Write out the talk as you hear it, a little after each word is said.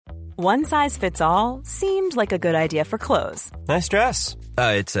One size fits all seemed like a good idea for clothes. Nice dress.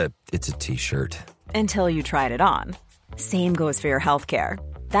 It's a t-shirt. Until you tried it on. Same goes for your healthcare.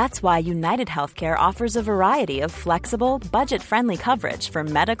 That's why United Healthcare offers a variety of flexible, budget-friendly coverage for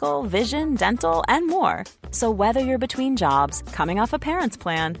medical, vision, dental, and more. So whether you're between jobs, coming off a parent's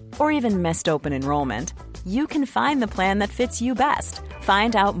plan, or even missed open enrollment, you can find the plan that fits you best.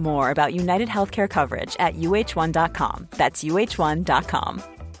 Find out more about United Healthcare coverage at uh1.com. That's uh1.com.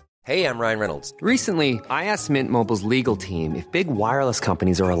 Hey, I'm Ryan Reynolds. Recently, I asked Mint Mobile's legal team if big wireless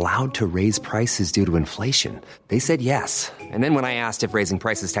companies are allowed to raise prices due to inflation. They said yes. And then when I asked if raising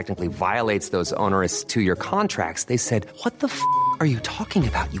prices technically violates those onerous 2-year contracts, they said, "What the f*** are you talking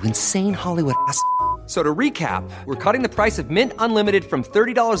about, you insane Hollywood ass f- So to recap, we're cutting the price of Mint Unlimited from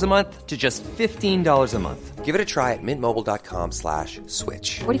 $30 a month to just $15 a month. Give it a try at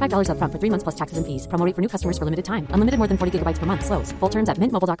mintmobile.com/switch. $45 up front for 3 months plus taxes and fees. Promo rate for new customers for limited time. Unlimited more than 40 gigabytes per month. Slows full terms at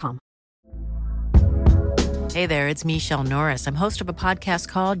mintmobile.com. Hey there, it's Michelle Norris. I'm host of a podcast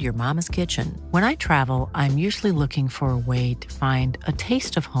called Your Mama's Kitchen. When I travel, I'm usually looking for a way to find a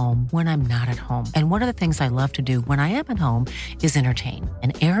taste of home when I'm not at home. And one of the things I love to do when I am at home is entertain.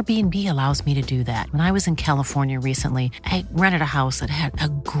 And Airbnb allows me to do that. When I was in California recently, I rented a house that had a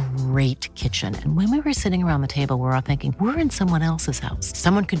great kitchen. And when we were sitting around the table, we were all thinking, we're in someone else's house.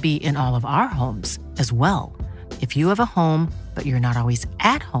 Someone could be in all of our homes as well. If you have a home, but you're not always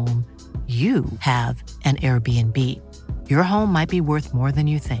at home, you have an Airbnb. Your home might be worth more than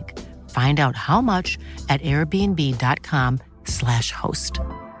you think. Find out how much at airbnb.com/host.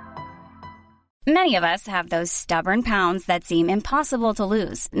 Many of us have those stubborn pounds that seem impossible to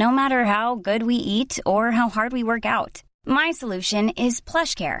lose, no matter how good we eat or how hard we work out. My solution is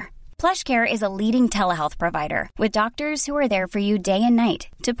PlushCare. PlushCare is a leading telehealth provider with doctors who are there for you day and night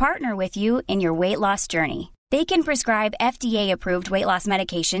to partner with you in your weight loss journey. They can prescribe FDA-approved weight loss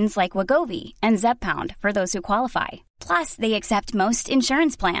medications like Wegovy and Zepbound for those who qualify. Plus, they accept most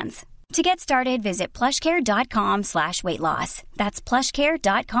insurance plans. To get started, visit plushcare.com/weightloss. That's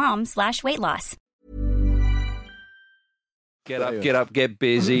plushcare.com/weightloss. Get up, get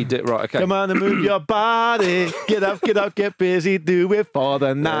busy. Right, okay. Come on and move your body. Get up, get busy. Do it for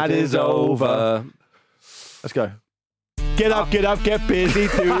the night is over. Let's go. Get up, get busy.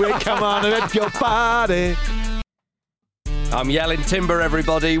 Do it. Come on and move your body. I'm yelling timber,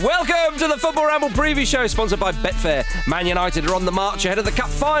 everybody. Welcome to the Football Ramble preview show, sponsored by Betfair. Man United are on the march ahead of the Cup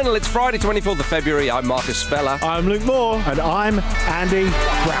final. It's Friday, 24th of February. I'm Marcus Speller. I'm Luke Moore. And I'm Andy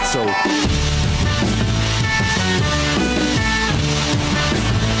Brassel.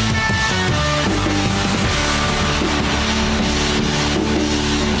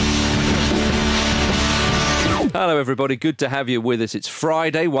 Hello, everybody. Good to have you with us. It's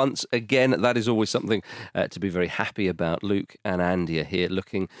Friday once again. That is always something to be very happy about. Luke and Andy are here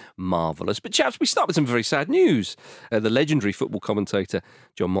looking marvellous. But, chaps, we start with some very sad news. The legendary football commentator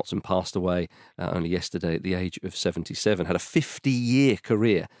John Motson passed away only yesterday at the age of 77. Had a 50-year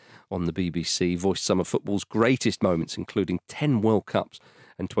career on the BBC. Voiced some of football's greatest moments, including 10 World Cups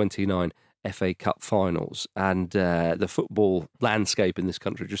and 29 FA Cup finals, and the football landscape in this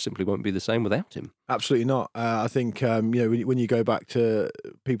country just simply won't be the same without him. Absolutely not. I think when you go back to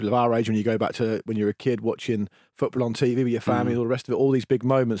people of our age, when you go back to when you're a kid watching football on TV with your family, all the rest of it, all these big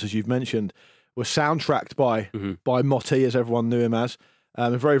moments, as you've mentioned, were soundtracked by Motti, as everyone knew him as.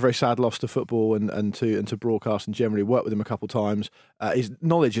 A very, very sad loss to football and to broadcast and generally. Worked with him a couple of times. His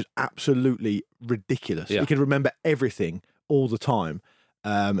knowledge is absolutely ridiculous. Yeah. He could remember everything all the time.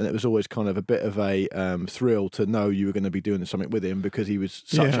 And it was always kind of a bit of a thrill to know you were going to be doing something with him, because he was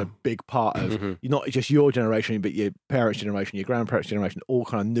such a big part of not just your generation, but your parents' generation, your grandparents' generation, all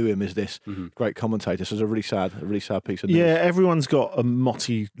kind of knew him as this great commentator. So it's a really sad piece of news. Yeah, everyone's got a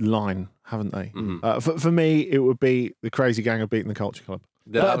Motti line, haven't they? For me, it would be the Crazy Gang of Beating the Culture Club.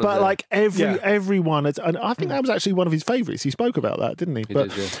 But like everyone, and I think that was actually one of his favourites. He spoke about that, didn't he?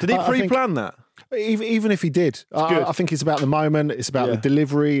 Did he pre-plan that? Even if he did, I think it's about the moment, it's about the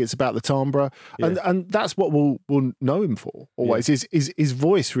delivery, it's about the timbre, and that's what we'll know him for always. Is his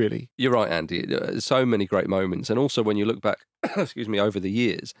voice, really. You're right, Andy. So many great moments, and also when you look back, over the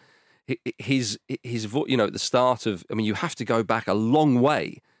years, his voice. At the start of, you have to go back a long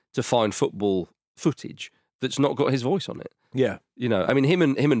way to find football footage that's not got his voice on it. Yeah, him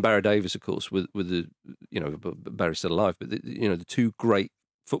and Barry Davies, of course, with the Barry's still alive, but the two great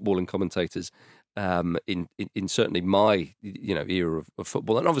footballing commentators in certainly my era of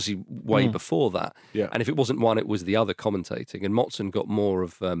football, and obviously way before that. Yeah. And if it wasn't one, it was the other commentating, and Motson got more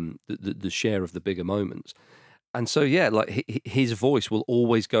of the share of the bigger moments. And so his voice will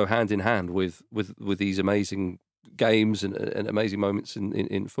always go hand in hand with these amazing games and amazing moments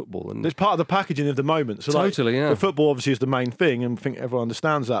in football. And it's part of the packaging of the moment. So totally, the football obviously is the main thing, and I think everyone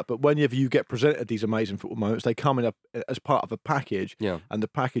understands that. But whenever you get presented these amazing football moments, they come in as part of a package. Yeah. And the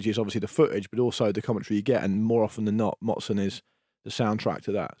package is obviously the footage, but also the commentary you get. And more often than not, Motson is the soundtrack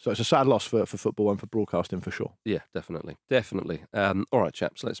to that. So it's a sad loss for football and for broadcasting for sure. Yeah, definitely. All right,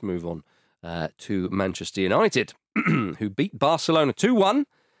 chaps, let's move on to Manchester United, who beat Barcelona 2-1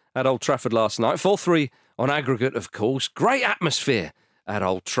 at Old Trafford last night. 4-3 on aggregate, of course. Great atmosphere at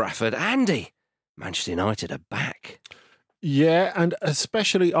Old Trafford. Andy, Manchester United are back. Yeah, and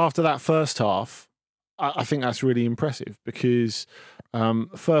especially after that first half, I think that's really impressive because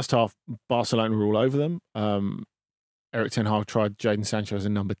first half, Barcelona were all over them. Erik ten Hag tried Jadon Sancho as a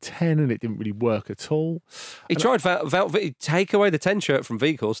number 10 and it didn't really work at all. He tried take away the 10 shirt from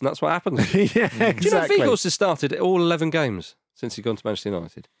Weghorst and that's what happens. Yeah, exactly. Do you know Weghorst has started all 11 games since he's gone to Manchester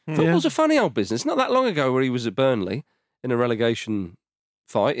United? Football's a funny old business. Not that long ago where he was at Burnley in a relegation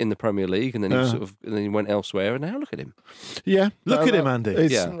fight in the Premier League and then he went elsewhere and now look at him. Yeah. Look at him, Andy.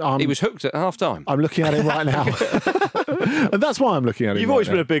 He was hooked at half-time. I'm looking at him right now. And that's why I'm looking at him. You've always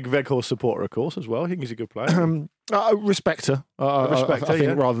been a big Weghorst supporter, of course, as well. I think he's a good player. Respecter, I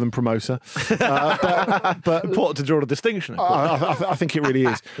think, rather than promoter. But important to draw a distinction. I think it really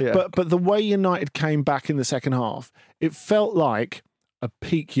is. Yeah. But the way United came back in the second half, it felt like a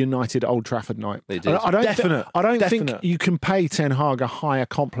peak United Old Trafford night. They did. I don't think you can pay Ten Hag a higher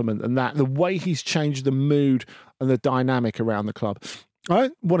compliment than that. The way he's changed the mood and the dynamic around the club. I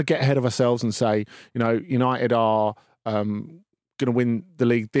don't want to get ahead of ourselves and say, United are going to win the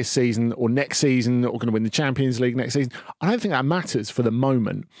league this season or next season, or going to win the Champions League next season. I don't think that matters for the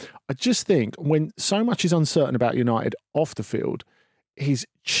moment. I just think when so much is uncertain about United off the field, he's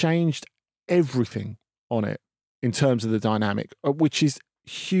changed everything on it in terms of the dynamic, which is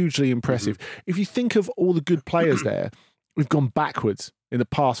hugely impressive. If you think of all the good players there, we've gone backwards in the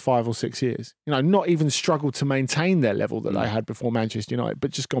past 5 or 6 years. Not even struggled to maintain their level that they had before Manchester United, but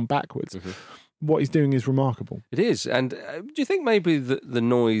just gone backwards. What he's doing is remarkable. It is. And do you think maybe the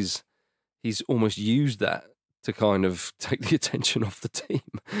noise, he's almost used that to kind of take the attention off the team?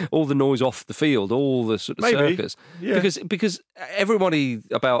 All the noise off the field, all the sort of circus. Yeah. Because everybody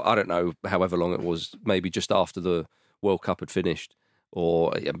about, I don't know, however long it was, maybe just after the World Cup had finished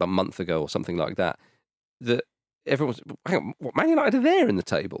or about a month ago or something like that, that everyone's, hang on, what, Man United are there in the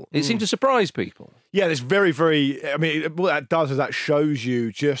table? It seemed to surprise people. Yeah, it's very, very, what that does is that shows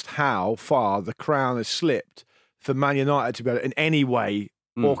you just how far the crown has slipped for Man United to be able to, in any way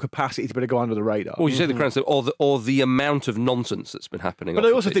or capacity, to be able to go under the radar. Well, you say the crown slipped, or the amount of nonsense that's been happening. But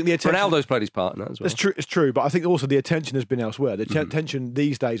I also think the attention... Ronaldo's played his part in that as well. It's true, but I think also the attention has been elsewhere. The attention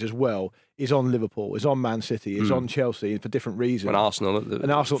these days as well is on Liverpool, is on Man City, is on Chelsea for different reasons. And Arsenal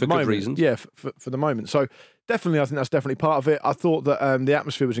for good moment, reasons. Yeah, for the moment. So definitely, I think that's definitely part of it. I thought that the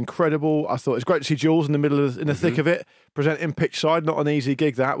atmosphere was incredible. I thought it was great to see Jules in the middle of, in the thick of it, presenting pitch side. Not an easy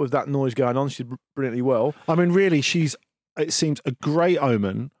gig that, with that noise going on. She did brilliantly well. I mean, really, it seems a great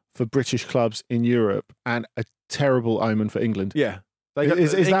omen for British clubs in Europe and a terrible omen for England. Yeah.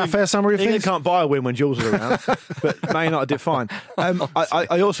 Is that a fair summary of England things? can't buy a win when Jules is around, but Man United did fine.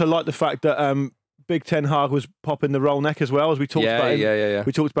 I also like the fact that Big Ten Hag was popping the roll neck as well, as we talked about. Yeah.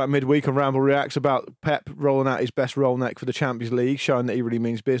 We talked about midweek on Ramble Reacts about Pep rolling out his best roll neck for the Champions League, showing that he really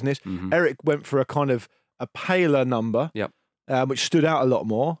means business. Eric went for a kind of a paler number, which stood out a lot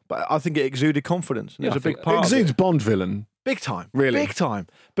more, but I think it exuded confidence. And it was a big part. It exudes Bond villain. Big time, really, big time.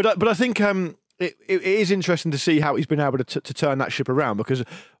 But I think it is interesting to see how he's been able to turn that ship around, because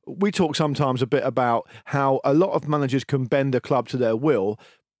we talk sometimes a bit about how a lot of managers can bend a club to their will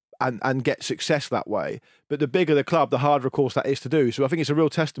and get success that way. But the bigger the club, the harder, of course, that is to do. So I think it's a real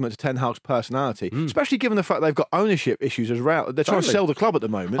testament to Ten Hag's personality, especially given the fact they've got ownership issues as well. They're trying to sell the club at the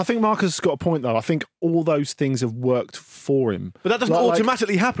moment. I think Marcus has got a point, though. I think all those things have worked for him. But that doesn't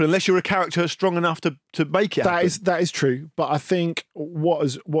automatically happen unless you're a character strong enough to make it happen. That is true. But I think what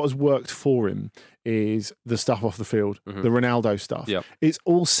has worked for him is the stuff off the field, the Ronaldo stuff. Yep. It's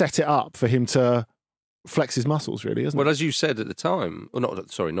all set it up for him to flex his muscles, really, isn't it? Well, as you said at the time, or not at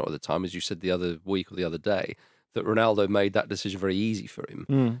the time, as you said the other week or the other day, that Ronaldo made that decision very easy for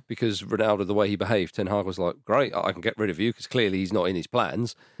him because Ronaldo, the way he behaved, Ten Hag was like, great, I can get rid of you because clearly he's not in his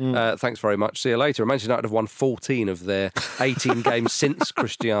plans. Thanks very much. See you later. Manchester United have won 14 of their 18 games since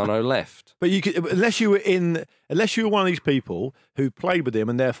Cristiano left. But you could, unless you were one of these people who played with him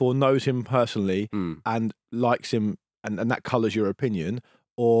and therefore knows him personally and likes him, and that colours your opinion.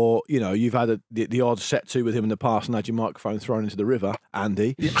 Or, you've had the odd set to with him in the past and had your microphone thrown into the river,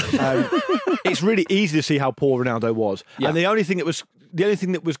 Andy. It's really easy to see how poor Ronaldo was. Yeah. And the only thing that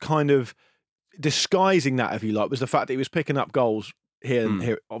was kind of disguising that, if you like, was the fact that he was picking up goals here and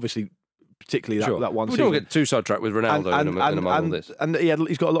here, obviously, particularly that one season. We don't get too sidetracked with Ronaldo in a moment of this. And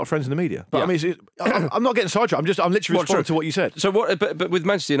he's got a lot of friends in the media. But I mean, I'm not getting sidetracked. I'm literally responding to what you said. So but with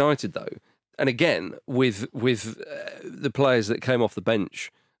Manchester United though, and again with the players that came off the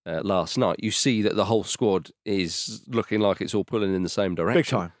bench last night, you see that the whole squad is looking like it's all pulling in the same direction. Big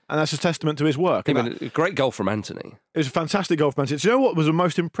time. And that's a testament to his work. I mean, a great goal from Antony. It was a fantastic goal from Antony. Do you know what was the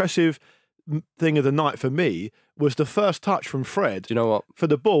most impressive thing of the night for me was the first touch from Fred. Do you know what? For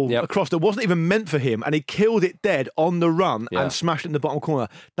the ball across that wasn't even meant for him, and he killed it dead on the run and smashed it in the bottom corner.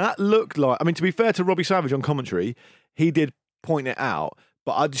 That looked like, I mean, to be fair to Robbie Savage on commentary, he did point it out,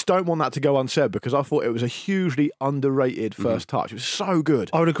 but I just don't want that to go unsaid because I thought it was a hugely underrated first touch. It was so good.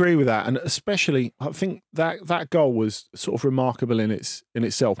 I would agree with that, and especially I think that goal was sort of remarkable in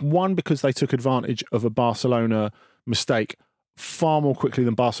itself. One, because they took advantage of a Barcelona mistake far more quickly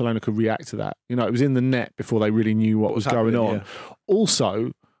than Barcelona could react to that. You know, it was in the net before they really knew what was going on. Yeah.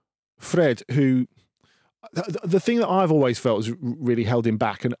 Also, Fred, who the thing that I've always felt has really held him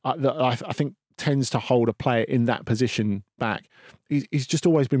back, and I think tends to hold a player in that position back. He's just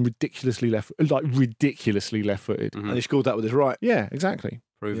always been ridiculously left-footed, and he scored that with his right. Yeah, exactly.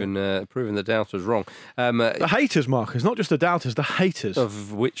 Proving the doubters wrong. The haters, Marcus, not just the doubters, the haters.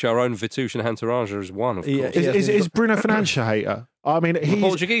 Of which our own Vitusian Hantaranja is one, of course. Is Bruno Fernandes a hater? I mean, he's the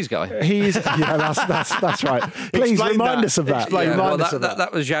Portuguese guy. He's that's right. Please remind us of that. That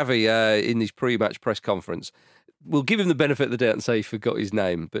was Xavi in his pre-match press conference. We'll give him the benefit of the doubt and say he forgot his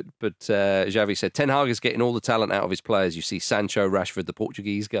name, but Xavi said Ten Hag is getting all the talent out of his players. You see Sancho, Rashford, the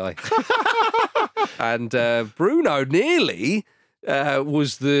Portuguese guy, and Bruno nearly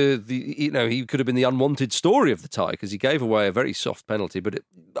was the he could have been the unwanted story of the tie because he gave away a very soft penalty, but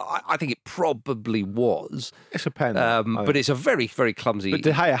I think it probably was. It's a pen, but it's a very, very clumsy. But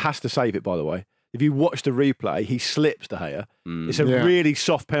De Gea has to save it, by the way. If you watch the replay, he slips De Gea. It's a really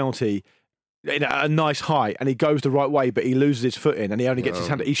soft penalty. A nice height, and he goes the right way, but he loses his foot in, and he only gets his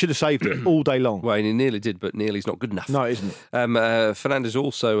hand. He should have saved it all day long. Well, he nearly did, but nearly's not good enough. No, it isn't. Fernandes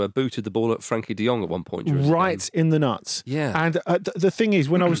also booted the ball at Frankie de Jong at one point. Right in the nuts. Yeah. And the thing is,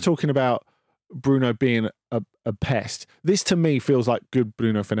 when I was talking about Bruno being a pest, this to me feels like good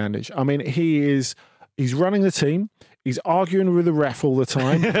Bruno Fernandes. I mean, he's running the team. He's arguing with the ref all the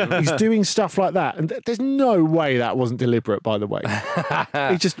time. He's doing stuff like that. And there's no way that wasn't deliberate, by the way.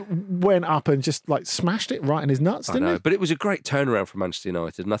 He just went up and just smashed it right in his nuts, didn't he? But it was a great turnaround for Manchester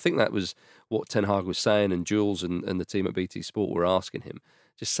United. And I think that was what Ten Hag was saying, and Jules and the team at BT Sport were asking him,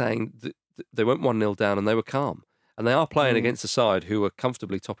 just saying that they went 1-0 down and they were calm. And they are playing against a side who are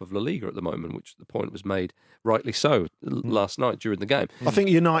comfortably top of La Liga at the moment, which the point was made rightly so last night during the game. I think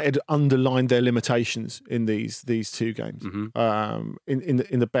United underlined their limitations in these two games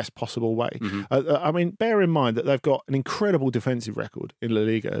in the best possible way. I mean, bear in mind that they've got an incredible defensive record in La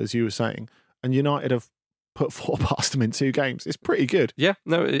Liga, as you were saying, and United have put 4 past them in 2 games. It's pretty good. Yeah,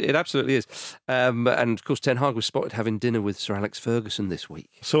 no, it absolutely is. And of course, Ten Hag was spotted having dinner with Sir Alex Ferguson this week.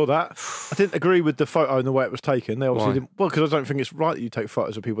 Saw that. I didn't agree with the photo and the way it was taken. They obviously didn't. Well, because I don't think it's right that you take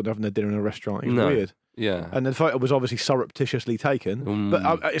photos of people having their dinner in a restaurant. It's weird. Yeah. And the photo was obviously surreptitiously taken.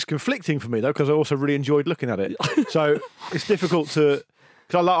 But it's conflicting for me, though, because I also really enjoyed looking at it. So it's difficult to...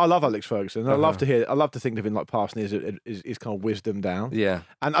 Because I love Alex Ferguson. And I love to think of him like passing his kind of wisdom down. Yeah.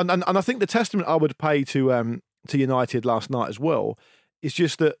 And I think the testament I would pay to United last night as well is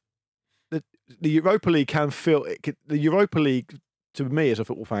just that the Europa League the Europa League, to me as a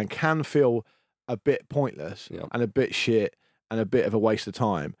football fan, can feel a bit pointless and a bit shit and a bit of a waste of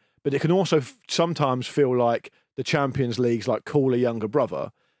time. But it can also sometimes feel like the Champions League's like cooler younger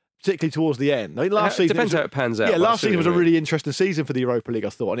brother, particularly towards the end. I mean, last season depends how it pans out. Yeah, last season was a really interesting season for the Europa League, I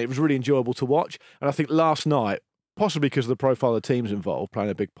thought, and it was really enjoyable to watch. And I think last night, possibly because of the profile of the teams involved, playing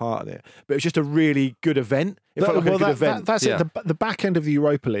a big part in it, but it was just a really good event. It felt like a good event. That's it. The back end of the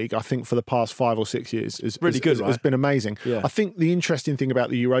Europa League, I think, for the past 5 or 6 years is really good. Has been amazing. Yeah. I think the interesting thing about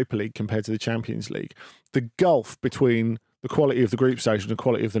the Europa League compared to the Champions League, the gulf between the quality of the group stage and the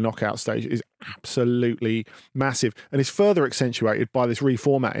quality of the knockout stage is absolutely massive, and is further accentuated by this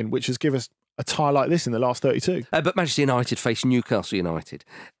reformatting, which has given us a tie like this in the last 32. But Manchester United face Newcastle United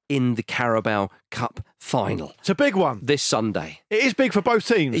in the Carabao Cup final. It's a big one. This Sunday. It is big for both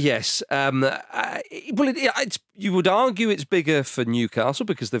teams. Yes. You would argue it's bigger for Newcastle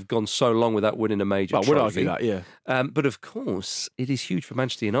because they've gone so long without winning a major trophy. I would argue that, yeah. But of course, it is huge for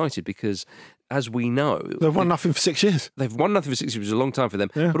Manchester United because, as we know... They've won nothing for 6 years. They've won nothing for 6 years, which is a long time for them.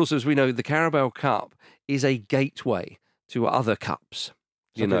 Yeah. But also, as we know, the Carabao Cup is a gateway to other cups.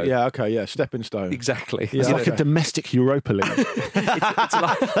 You know, stepping stone. Exactly. It's like a domestic Europa League. it's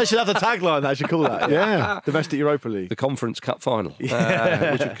like, they should have the tagline. They should call that. Yeah, domestic Europa League, the Conference Cup final, which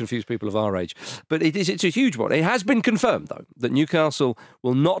would confuse people of our age. But it's a huge one. It has been confirmed though that Newcastle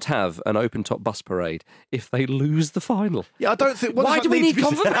will not have an open-top bus parade if they lose the final. Yeah, I don't think. Why do we need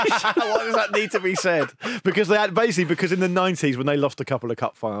confirmation? Why does that need to be said? Because they had because in the 90s when they lost a couple of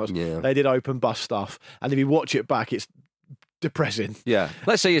cup finals, they did open bus stuff, and if you watch it back, it's depressing. Yeah.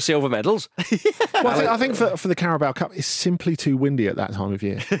 Let's say your silver medals. Well, I think for the Carabao Cup, it's simply too windy at that time of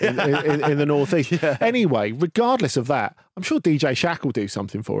year in the northeast. Yeah. Anyway, regardless of that, I'm sure DJ Shaq will do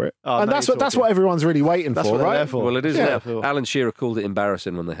something for it. And that's what everyone's really waiting for, right? Well, it is. Yeah. Alan Shearer called it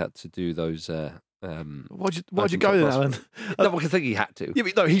embarrassing when they had to do those. Why'd you go then, Alan? No, I think he had to. Yeah,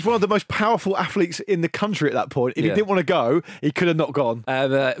 but no, he's one of the most powerful athletes in the country at that point. If he didn't want to go, he could have not gone.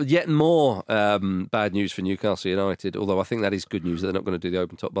 Yet more bad news for Newcastle United, although I think that is good news that they're not going to do the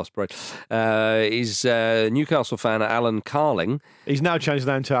open-top bus parade, is Newcastle fan Alan Carling. He's now changed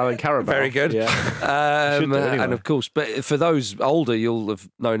the name to Alan Carabao. Very good. Yeah. Anyway. And of course, but for those older, you'll have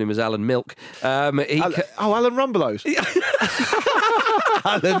known him as Alan Milk. Alan Rumbelows.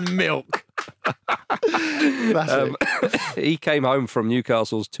 Alan Milk. He came home from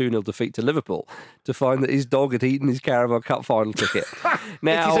Newcastle's 2-0 defeat to Liverpool to find that his dog had eaten his Carabao Cup final ticket.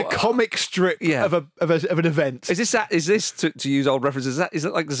 Now, it's a comic strip of an event. Is this to use old references? Is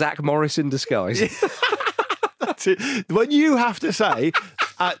it like Zach Morris in disguise? That's it. When you have to say,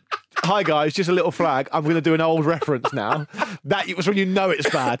 "Hi guys, just a little flag. I'm going to do an old reference now." That was when you know it's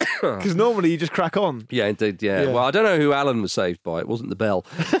bad, because normally you just crack on. Yeah, indeed. Yeah. Well, I don't know who Alan was saved by. It wasn't the bell,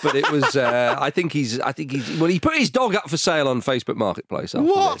 but it was. I think he's. Well, he put his dog up for sale on Facebook Marketplace.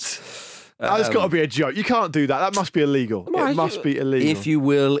 What? That's got to be a joke. You can't do that. That must be illegal. It must be illegal. If you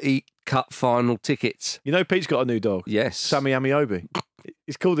will eat cup final tickets. You know, Pete's got a new dog. Yes, Sammy Amiobi.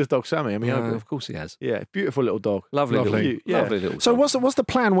 He's called his dog Sammy. Of course he has. Yeah, beautiful little dog. Lovely little So dog. what's the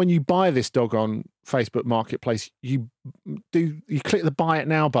plan when you buy this dog on Facebook Marketplace? You click the buy it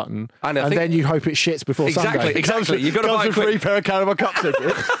now button, and then you hope it shits before Sunday. Exactly. You've got to buy a free pair of Carabao Cup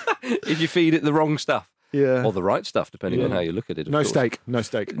tickets if you feed it the wrong stuff. Yeah, or the right stuff, depending on how you look at it. No steak. No,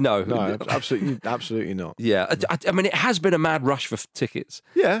 absolutely not. Yeah, I mean, it has been a mad rush for tickets.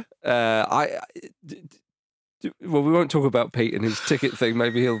 Yeah, well, we won't talk about Pete and his ticket thing.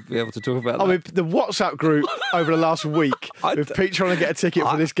 Maybe he'll be able to talk about that. I mean, the WhatsApp group over the last week with Pete trying to get a ticket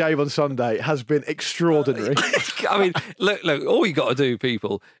for this game on Sunday has been extraordinary. I mean, look, all you got to do,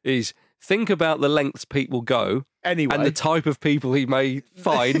 people, is think about the lengths Pete will go anyway, and the type of people he may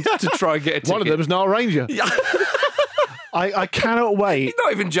find to try and get a ticket. One of them is Niall Ranger. I cannot wait. He's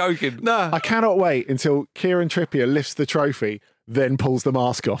not even joking. No. I cannot wait until Kieran Trippier lifts the trophy, then pulls the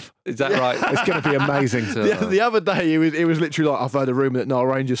mask off. Is that right? It's going to be amazing. The other day, he was literally like, "I've heard a rumour that Niall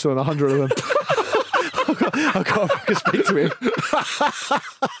Ranger's selling 100 of them." I can't speak to him.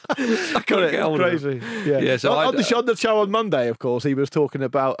 I can't get hold of him. Crazy. Yeah. So on the show on Monday, of course, he was talking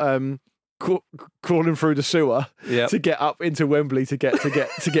about crawling through the sewer to get up into Wembley to get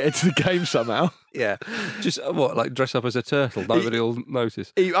into the game somehow. Yeah, just like dress up as a turtle. Nobody will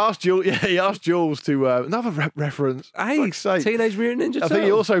notice. He asked Jules to another reference. Hey, Teenage Mutant Ninja Turtles. I think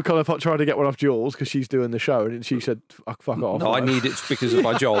he also kind of tried to get one off Jules because she's doing the show, and she said, "Fuck off." No, I need it because of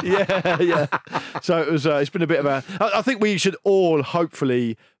my job. Yeah. So it was. It's been a bit of a. I think we should all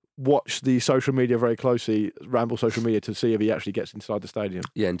hopefully watch the social media very closely, Ramble social media, to see if he actually gets inside the stadium.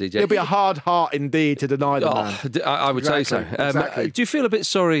 Yeah, indeed. It'll be a hard heart indeed to deny the man. I would say so. Exactly. Do you feel a bit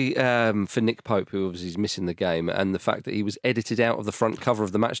sorry for Nick Pope, who obviously is missing the game, and the fact that he was edited out of the front cover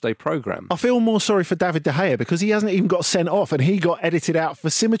of the Matchday programme? I feel more sorry for David De Gea because he hasn't even got sent off, and he got edited out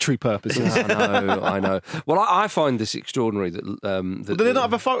for symmetry purposes. I know. Well, I find this extraordinary that... Did they not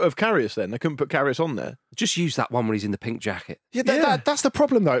have a photo of Karius then? They couldn't put Karius on there? Just use that one where he's in the pink jacket. Yeah, that's the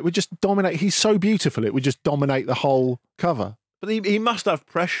problem, though. It would just dominate. He's so beautiful, it would just dominate the whole cover. But he must have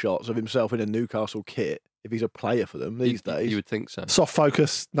press shots of himself in a Newcastle kit if he's a player for them these days. You would think so. Soft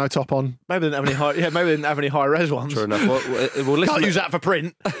focus, no top on. Maybe they didn't have any high res ones. True enough. Well, can't use that for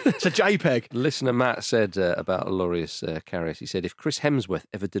print. It's a JPEG. Listener Matt said about Loris Karius, he said, if Chris Hemsworth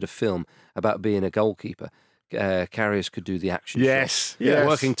ever did a film about being a goalkeeper, Karius could do the action. Yes. The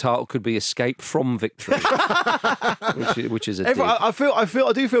working title could be Escape from Victory, which is a I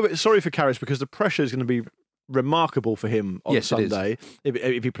do feel a bit sorry for Karius because the pressure is going to be remarkable for him on Sunday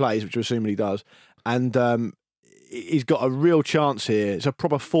if he plays, which I assume he does, and he's got a real chance here. It's a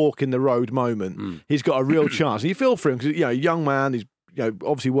proper fork in the road moment. He's got a real chance, and you feel for him because a young man. He's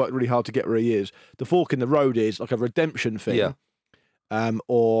obviously worked really hard to get where he is. The fork in the road is like a redemption thing,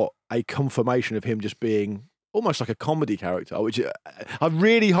 or a confirmation of him just being almost like a comedy character, which I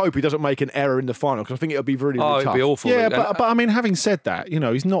really hope he doesn't make an error in the final, because I think it'll be really, really tough. It'd be awful. Yeah, but I mean, having said that,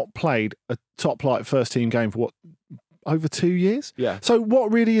 he's not played a top flight first team game for over 2 years? Yeah. So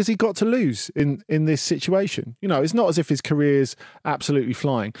what really has he got to lose in this situation? It's not as if his career's absolutely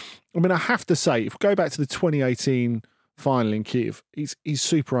flying. I mean, I have to say, if we go back to the 2018 final in Kiev, he's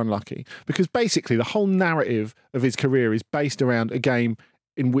super unlucky, because basically the whole narrative of his career is based around a game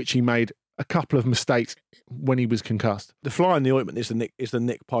in which he made a couple of mistakes when he was concussed. The fly in the ointment is the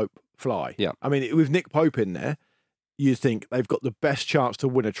Nick Pope fly. Yeah. I mean, with Nick Pope in there, you think they've got the best chance to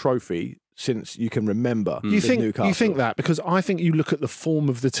win a trophy since you can remember. You think that, because I think you look at the form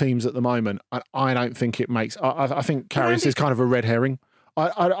of the teams at the moment, and I don't think it makes. I think Karius is kind of a red herring.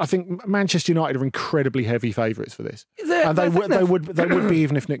 I think Manchester United are incredibly heavy favourites for this, and they would be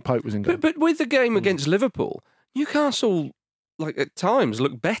even if Nick Pope was in goal. But with the game against Liverpool, Newcastle, like at times,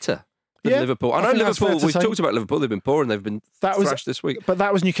 look better than Liverpool. I know Liverpool. We've talked about Liverpool. They've been poor and they've been thrashed this week. But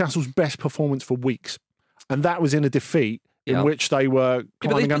that was Newcastle's best performance for weeks, and that was in a defeat in which they were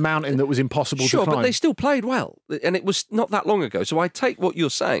climbing a mountain that was impossible to climb. Sure, but they still played well, and it was not that long ago. So I take what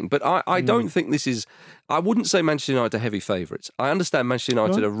you're saying, but I don't think this is. I wouldn't say Manchester United are heavy favourites. I understand Manchester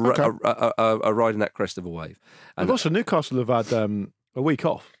United are riding that crest of a wave. And also, Newcastle have had a week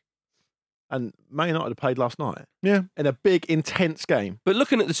off, and Man United have played last night. Yeah, in a big, intense game. But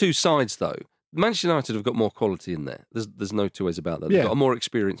looking at the two sides, though, Manchester United have got more quality in there. There's no two ways about that. They've got a more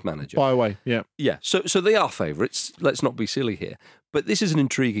experienced manager. By the way, yeah. Yeah, so they are favourites. Let's not be silly here. But this is an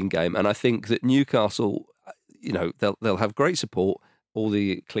intriguing game, and I think that Newcastle, they'll have great support. All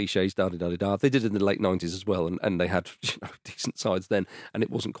the cliches, da-da-da-da-da. They did it in the late 90s as well, and they had decent sides then, and it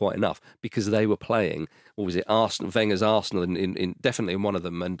wasn't quite enough because they were playing, what was it, Arsenal, Wenger's Arsenal, in definitely in one of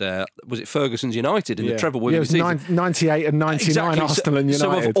them, and was it Ferguson's United in the treble winning season? It was 98 and 99 exactly. Arsenal and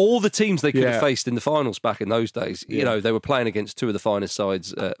United. So of all the teams they could have faced in the finals back in those days, they were playing against two of the finest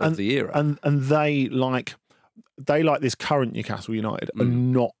sides of the era. And they like this current Newcastle United are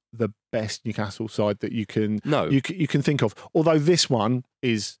not the best Newcastle side that you can think of. Although this one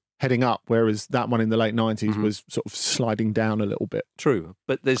is heading up, whereas that one in the late 90s was sort of sliding down a little bit. True,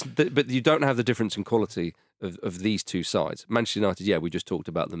 but but you don't have the difference in quality of these two sides. Manchester United, we just talked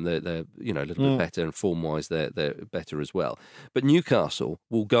about them. They're a little bit better, and form-wise they're better as well. But Newcastle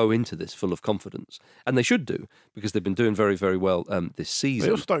will go into this full of confidence, and they should do, because they've been doing very, very well this season.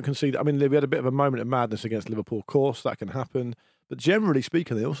 They also don't concede. I mean, we had a bit of a moment of madness against Liverpool. Of course, that can happen. But generally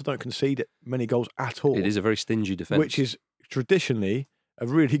speaking, they also don't concede many goals at all. It is a very stingy defence, which is traditionally a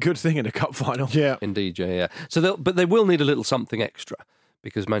really good thing in a cup final. Yeah, indeed, yeah. So they will need a little something extra,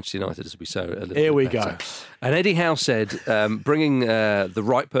 because Manchester United, as we say, a little Here we better. go. And Eddie Howe said bringing the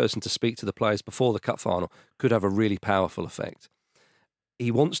right person to speak to the players before the cup final could have a really powerful effect.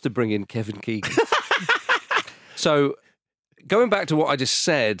 He wants to bring in Kevin Keegan. So, going back to what I just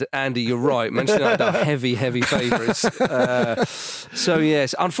said, Andy, you're right. Manchester United are heavy, heavy favourites. So,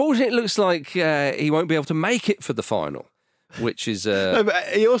 yes, unfortunately, it looks like he won't be able to make it for the final. Which is no, but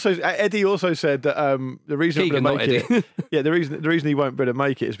Eddie also said that the reason Keegan, he'll make it, the reason he won't be able to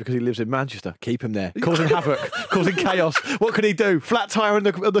make it is because he lives in Manchester. Keep him there, causing havoc, causing chaos. What could he do? Flat tire on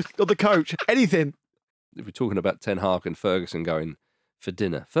the coach? Anything? If we're talking about Ten Hag and Ferguson going for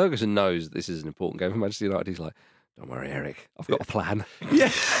dinner, Ferguson knows this is an important game for Manchester United. He's like, don't worry, Eric, I've got a plan.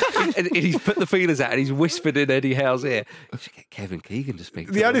 Yeah. and he's put the feelers out and he's whispered in Eddie Howe's ear, you should get Kevin Keegan to speak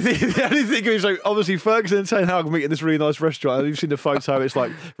to the only thing is, like, obviously Ferguson and Ten Hag meet in this really nice restaurant. You've seen the photo, it's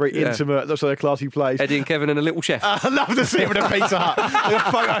like very intimate, looks like a classy place. Eddie and Kevin and a little chef. I love to see him in a Pizza Hut. There's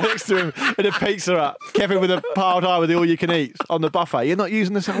a photo next to him in a Pizza Hut. Kevin with a piled high with the all you can eat on the buffet. You're not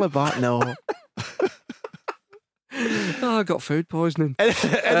using the salad bar? No. Oh, I got food poisoning.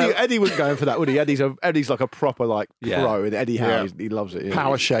 Eddie wouldn't go in for that, would he? Eddie's like a proper pro, and Eddie Howe, he loves it.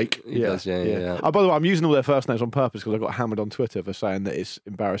 Power shake. He does, yeah. Oh, by the way, I'm using all their first names on purpose because I got hammered on Twitter for saying that it's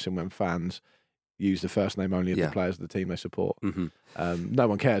embarrassing when fans use the first name only of the players of the team they support. Mm-hmm. No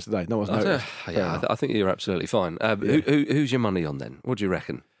one cares today. No one's noticed. I think you're absolutely fine. Who's your money on then? What do you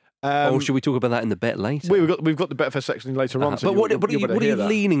reckon? Or should we talk about that in the bet later? We've got the bet for section later on. So but what are you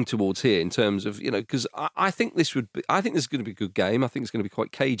leaning towards here in terms of, because I think this is going to be a good game. I think it's going to be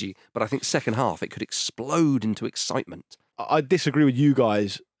quite cagey, but I think second half it could explode into excitement. I disagree with you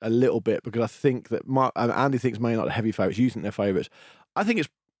guys a little bit because I think that Andy thinks Man United are heavy favourites. You think they're favourites. I think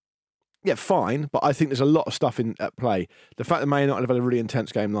it's fine, but I think there's a lot of stuff at play. The fact that Man United have had a really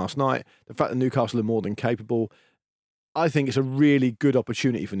intense game last night, the fact that Newcastle are more than capable. I think it's a really good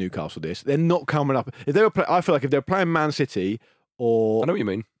opportunity for Newcastle. They're not coming up. I feel like if they're playing Man City or I know what you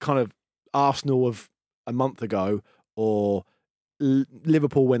mean, kind of Arsenal of a month ago or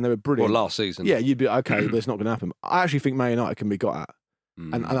Liverpool when they were brilliant. Or last season. Yeah, you'd be okay, but it's not going to happen. I actually think Man United can be got at.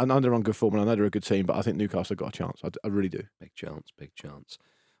 And I know they're on good form, and I know they're a good team, but I think Newcastle have got a chance. I really do. Big chance.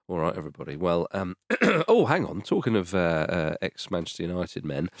 All right, everybody. Well, oh, hang on. Talking of ex-Manchester United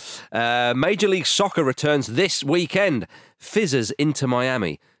men, Major League Soccer returns this weekend. Fizzers Inter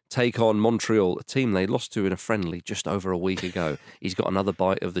Miami take on Montreal, a team they lost to in a friendly just over a week ago. He's got another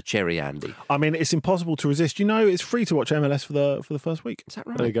bite of the cherry, Andy. I mean, it's impossible to resist. You know, it's free to watch MLS for the first week. Is that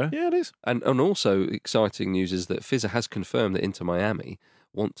right? There you go. Yeah, it is. And also exciting news is that Fizzer has confirmed that Inter Miami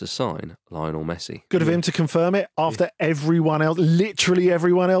want to sign Lionel Messi. Good of him to confirm it after everyone else, literally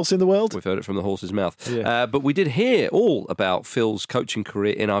everyone else in the world. We've heard it from the horse's mouth. Yeah. But we did hear all about Phil's coaching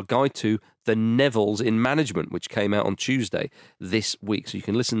career in our guide to The Nevilles in Management, which came out on Tuesday this week. So you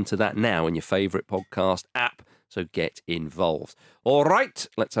can listen to that now in your favourite podcast app. So get involved. All right,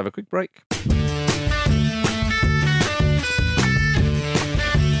 let's have a quick break.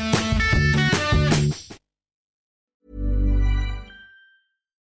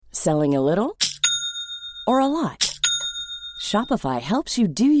 Selling a little or a lot? Shopify helps you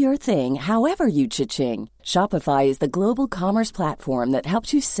do your thing however you cha-ching. Shopify is the global commerce platform that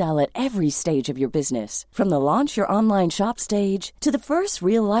helps you sell at every stage of your business. From the launch your online shop stage to the first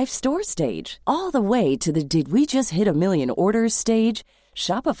real-life store stage, all the way to the did we just hit a million orders stage.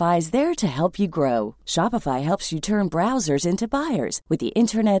 Shopify is there to help you grow. Shopify helps you turn browsers into buyers with the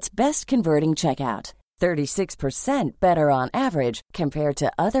internet's best converting checkout. 36% better on average compared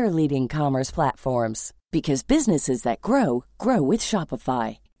to other leading commerce platforms. Because businesses that grow, grow with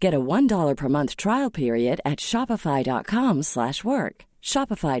Shopify. Get a $1 per month trial period at shopify.com/work.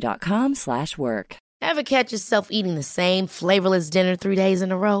 Shopify.com/work. Ever catch yourself eating the same flavorless dinner 3 days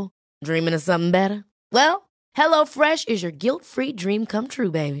in a row? Dreaming of something better? Well, HelloFresh is your guilt-free dream come true,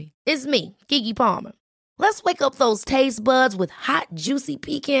 baby. It's me, Keke Palmer. Let's wake up those taste buds with hot, juicy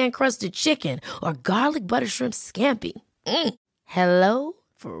pecan-crusted chicken or garlic butter shrimp scampi. Hello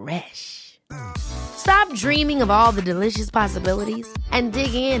Fresh. Stop dreaming of all the delicious possibilities and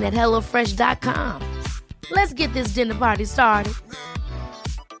dig in at HelloFresh.com. Let's get this dinner party started.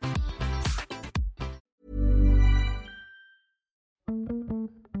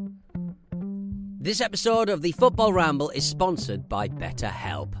 This episode of the Football Ramble is sponsored by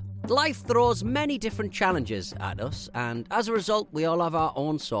BetterHelp. Life throws many different challenges at us, and as a result, we all have our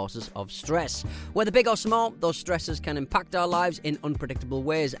own sources of stress. Whether big or small, those stresses can impact our lives in unpredictable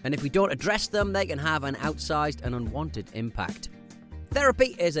ways, and if we don't address them, they can have an outsized and unwanted impact.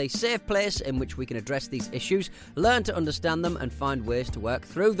 Therapy is a safe place in which we can address these issues, learn to understand them, and find ways to work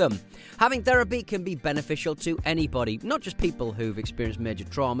through them. Having therapy can be beneficial to anybody, not just people who've experienced major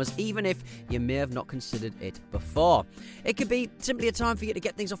traumas, even if you may have not considered it before. It could be simply a time for you to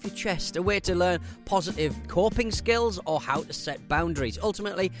get things off your chest, a way to learn positive coping skills or how to set boundaries.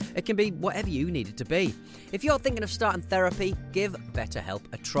 Ultimately, it can be whatever you need it to be. If you're thinking of starting therapy, give BetterHelp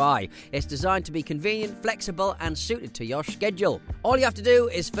a try. It's designed to be convenient, flexible, and suited to your schedule. All you have to do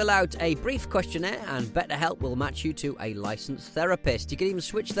is fill out a brief questionnaire and BetterHelp will match you to a licensed therapist. You can even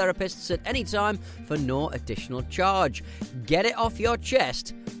switch therapists at any time for no additional charge. Get it off your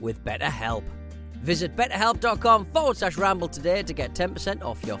chest with BetterHelp. Visit betterhelp.com/ramble today to get 10%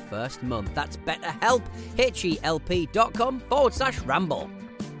 off your first month. That's BetterHelp, HELP.com/ramble.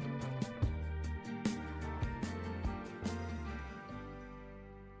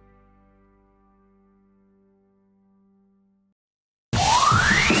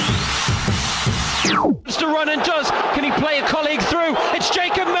 To run and does. Can he play a colleague through? It's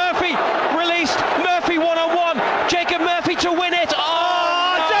Jacob Murphy released. Murphy one-on-one. Jacob Murphy to win it.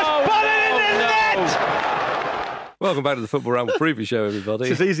 Just put it in the net. Welcome back to the Football Ramble preview show,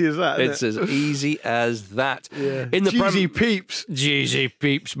 everybody. It's as easy as that. It's as easy as that. Yeah. In the Jeezy Peeps. Jeezy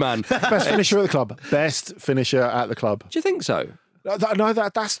Peeps, man. Best finisher at the club. Best finisher at the club. Do you think so? No,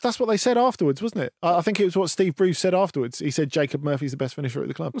 that's what they said afterwards, wasn't it? I think it was what Steve Bruce said afterwards. He said Jacob Murphy's the best finisher at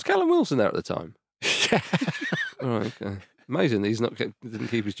the club. Was Callum Wilson there at the time? Yeah. All right, okay. Amazing that didn't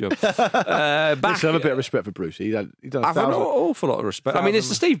keep his job. Back, have a bit of respect for Bruce. He's done I've had an awful lot of respect. I mean, it's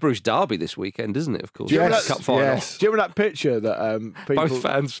the Steve Bruce derby this weekend, isn't it? Of course, Cup final. Yes. Do you remember that picture that people... both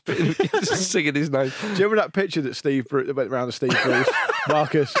fans singing his name? Do you remember that picture that Steve Bruce went around to Steve Bruce,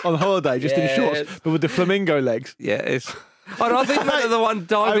 Marcus, on holiday, just in shorts, but with the flamingo legs? Yeah, it's. Oh, no, I think the one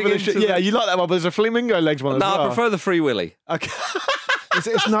diving into yeah, you like that one, but there's a flamingo legs one as well. No, I prefer the Free Willy. Okay.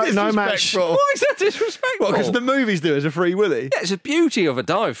 It's no match. Why is that disrespectful? Because the movies do as a Free Willy. Yeah, it's the beauty of a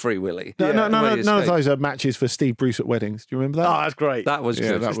dive Free Willy. None of those are matches for Steve Bruce at weddings. Do you remember that? Oh, that's great. That was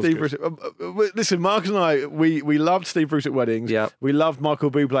good. That was Steve good. Bruce. Listen, Marcus and I, we loved Steve Bruce at weddings. Yeah. We loved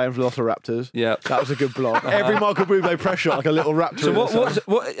Michael Bublé and Velociraptors. Yeah. That was a good blog. Every Michael Bublé press shot like a little raptor.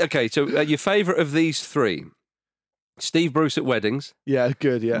 So okay, so your favourite of these three? Steve Bruce at weddings. Yeah,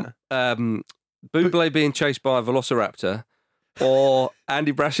 good, yeah. Bublé being chased by a Velociraptor, or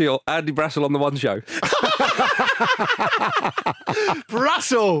Andy Brassel on the One Show.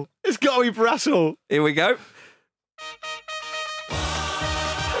 Brassel! It's got to be Brassel. Here we go.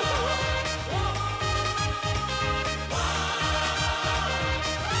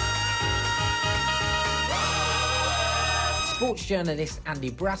 Sports journalist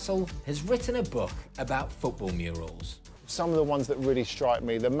Andy Brassel has written a book about football murals. Some of the ones that really strike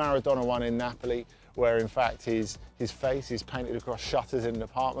me, the Maradona one in Napoli, where in fact his face is painted across shutters in an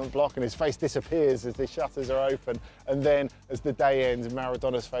apartment block and his face disappears as the shutters are open, and then as the day ends,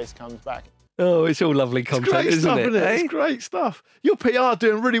 Maradona's face comes back. Oh, it's all lovely content, isn't it? It's great stuff. Your PR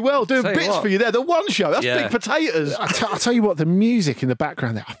doing really well, doing bits for you there. The One Show, that's big potatoes. I'll tell you what, the music in the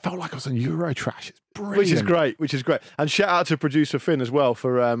background there, I felt like I was on Eurotrash. It's brilliant. Which is great. And shout out to producer Finn as well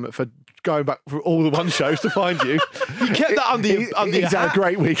for going back for all the One Shows to find you. You kept that under your He's had a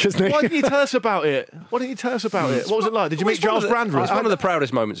great week, hasn't he? Why didn't you tell us about it? What was it like? Did you meet Giles Brandreth? It's one of the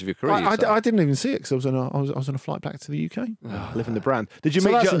proudest moments of your career. I didn't even see it because I was on a flight back to the UK. Living the brand. Did you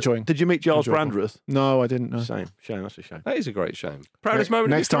meet Giles Brandreth? No, I didn't. No. Shame. That's a shame. That is a great shame. Proudest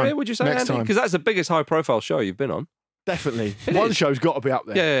moment of your career, would you say, Andy? Because that's the biggest high-profile show you've been on. Definitely. One Show's got to be up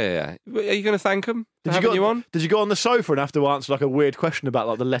there. Yeah. Are you going to thank them for having you on? Did you go on the sofa and have to answer like a weird question about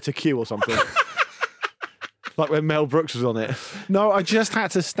like the letter Q or something? Like when Mel Brooks was on it. No, I just had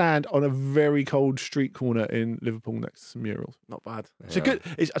to stand on a very cold street corner in Liverpool next to some murals. Not bad. It's a good.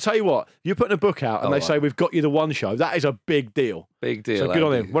 I tell you what, you're putting a book out and they say we've got you the One Show. That is a big deal. Big deal. So good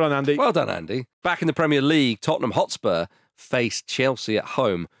on him. Well done, Andy. Well done, Andy. Back in the Premier League, Tottenham Hotspur faced Chelsea at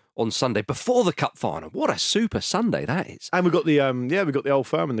home on Sunday before the cup final. What a super Sunday that is! And we've got the we got the Old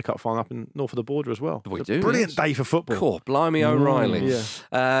Firm in the cup final up in north of the border as well. We do. Brilliant day for football. Cool. Blimey O'Reilly.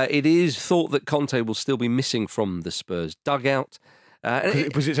 It is thought that Conte will still be missing from the Spurs dugout.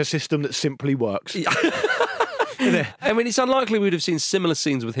 Because it's a system that simply works. I mean, it's unlikely we'd have seen similar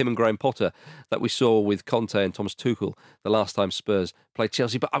scenes with him and Graham Potter that we saw with Conte and Thomas Tuchel the last time Spurs played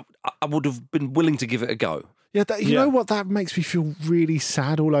Chelsea, but I would have been willing to give it a go. Yeah, you know what? That makes me feel really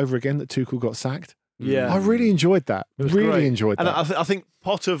sad all over again that Tuchel got sacked. Yeah, I really enjoyed that. Really enjoyed that. And I think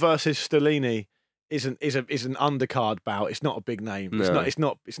Potter versus Stellini is an undercard bout. It's not a big name. No. It's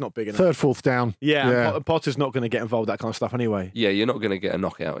not big enough. Third, fourth down. Yeah. Potter's not going to get involved in that kind of stuff anyway. Yeah, you're not going to get a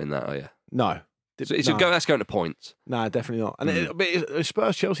knockout in that, are you? No. That's going to points. No, definitely not. And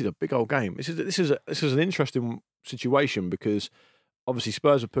Spurs Chelsea is a big old game. This is an interesting situation because obviously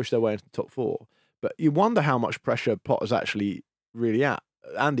Spurs have pushed their way into the top four, but you wonder how much pressure Potter's actually really at.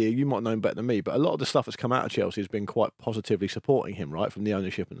 Andy, you might know him better than me, but a lot of the stuff that's come out of Chelsea has been quite positively supporting him, right, from the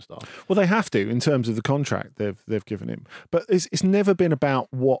ownership and stuff. Well, they have to in terms of the contract they've given him, but it's never been about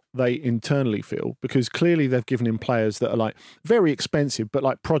what they internally feel, because clearly they've given him players that are like very expensive, but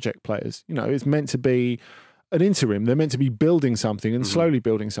like project players. You know, it's meant to be an interim. They're meant to be building something and slowly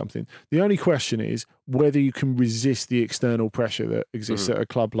building something. The only question is whether you can resist the external pressure that exists at a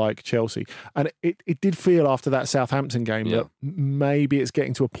club like Chelsea. And it did feel after that Southampton game that maybe it's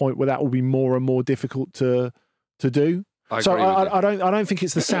getting to a point where that will be more and more difficult to do. I don't think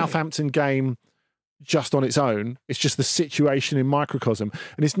it's the Southampton game just on its own. It's just the situation in microcosm,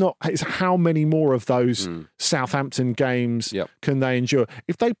 and it's how many more of those Southampton games can they endure.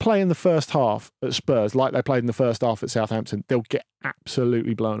 If they play in the first half at Spurs like they played in the first half at Southampton, they'll get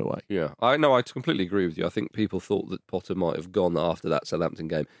absolutely blown away. I completely agree with you. I think people thought that Potter might have gone after that Southampton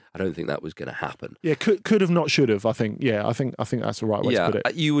game. I don't think that was going to happen. Yeah, could have, not should have. I think that's the right way to put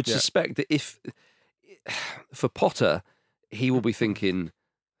it. You would suspect that if for Potter, he will be thinking,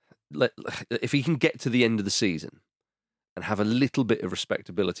 if he can get to the end of the season and have a little bit of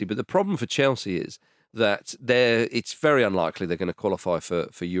respectability. But the problem for Chelsea is that it's very unlikely they're going to qualify for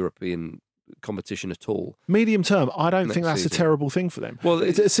European competition at all. Medium term, I don't think that's a terrible thing for them.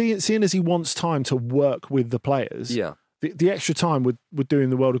 Well, seeing as he wants time to work with the players, the extra time would do him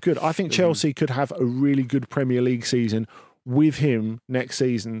the world of good. I think Chelsea could have a really good Premier League season with him next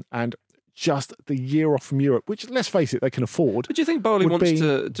season, and just the year off from Europe, which, let's face it, they can afford. But do you think Bowley wants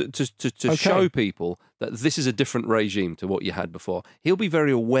to show people that this is a different regime to what you had before? He'll be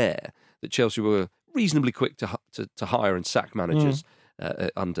very aware that Chelsea were reasonably quick to hire and sack managers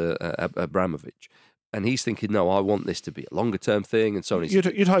under Abramovich. And he's thinking, no, I want this to be a longer term thing, and so on.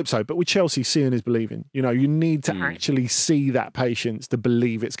 You'd hope so, but with Chelsea, seeing is believing. You need to actually see that patience to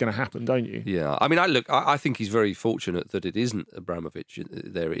believe it's going to happen, don't you? Yeah, I mean, I think he's very fortunate that it isn't Abramovich.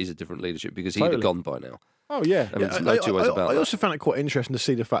 There is a different leadership because he'd have gone by now. Oh yeah, I mean, there's no two ways about that. I also found it quite interesting to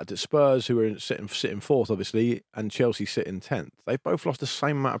see the fact that Spurs, who were sitting fourth, obviously, and Chelsea sitting 10th, they've both lost the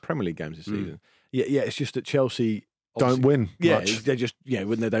same amount of Premier League games this season. Yeah, it's just that Chelsea don't win much. They just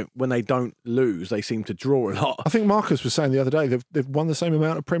when they don't lose, they seem to draw a lot. I think Marcus was saying the other day they've won the same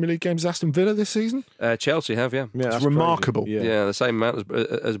amount of Premier League games as Aston Villa this season. Chelsea have, yeah. It's remarkable. Yeah, the same amount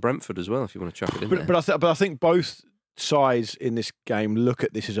as Brentford as well. If you want to chuck it in there. But I think both sides in this game look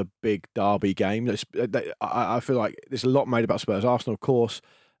at this as a big derby game. I feel like there's a lot made about Spurs, Arsenal, of course.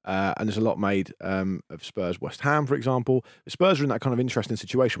 And there's a lot made of Spurs, West Ham, for example. The Spurs are in that kind of interesting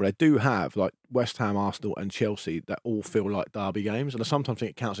situation where they do have like West Ham, Arsenal, and Chelsea that all feel like derby games, and I sometimes think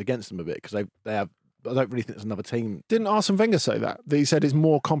it counts against them a bit because they have. I don't really think there's another team. Didn't Arsene Wenger say that? He said it's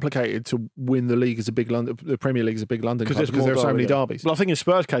more complicated to win the league as a big London, the Premier League as a big London club because there are so many derbies. Well, I think in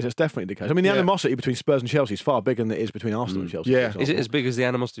Spurs' case, that's definitely the case. I mean, the animosity between Spurs and Chelsea is far bigger than it is between Arsenal and Chelsea. Yeah, is it as big as the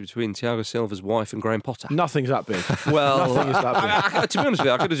animosity between Thiago Silva's wife and Graham Potter? Nothing's that big. Well, nothing is that big. To be honest with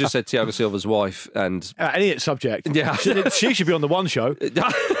you, I could have just said Thiago Silva's wife and any subject. Yeah, she should be on the One Show.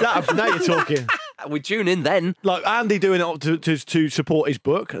 Now you're talking. We tune in then. Like Andy doing it to support his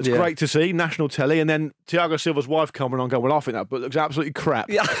book. It's great to see, national telly, and then Thiago Silva's wife coming on going, well, I think that book looks absolutely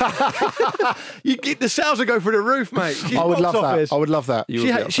crap. Yeah. The sales will go through the roof, mate. I would love that. I would love that.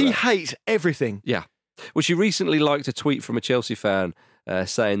 She hates everything. Yeah. Well, she recently liked a tweet from a Chelsea fan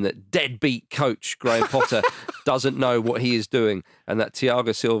saying that deadbeat coach Graham Potter doesn't know what he is doing and that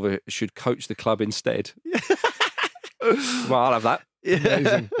Thiago Silva should coach the club instead. Well, I'll have that.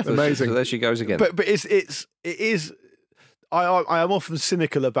 Yeah. Amazing. So there she goes again. But it is. I am often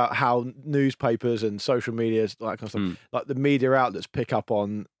cynical about how newspapers and social media, like kind of stuff, like the media outlets pick up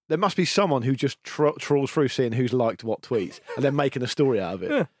on. There must be someone who just trawls through seeing who's liked what tweets and then making a story out of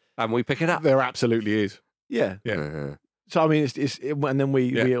it. Yeah. And we pick it up. There absolutely is. Yeah. Yeah. So I mean, and then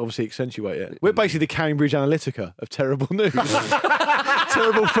we obviously accentuate it. We're basically the Cambridge Analytica of terrible news,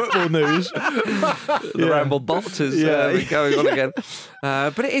 terrible football news. The Ramble bot is going on again.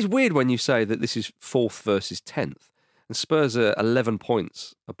 But it is weird when you say that this is 4th versus 10th, and Spurs are 11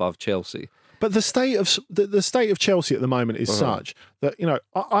 points above Chelsea. But the state of Chelsea at the moment is such that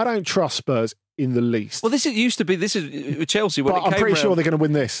I don't trust Spurs in the least. Well, this is Chelsea. When but I'm pretty sure they're going to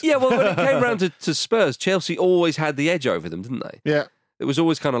win this. Yeah, well, when it came round to Spurs, Chelsea always had the edge over them, didn't they? Yeah. It was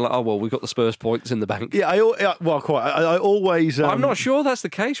always kind of like, oh, well, we've got the Spurs points in the bank. Yeah, quite. I always... I'm not sure that's the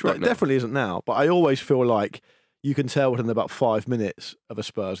case right now. It definitely isn't now, but I always feel like you can tell within about 5 minutes of a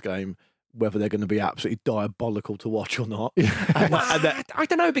Spurs game whether they're going to be absolutely diabolical to watch or not. I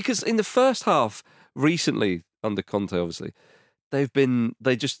don't know, because in the first half, recently, under Conte, obviously,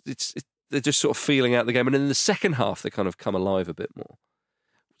 they're just sort of feeling out the game. And in the second half, they kind of come alive a bit more.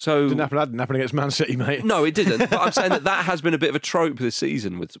 So didn't happen against Man City, mate. No, it didn't. But I'm saying that has been a bit of a trope this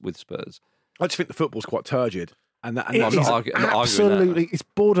season with Spurs. I just think the football's quite turgid. And I'm not arguing absolutely, it's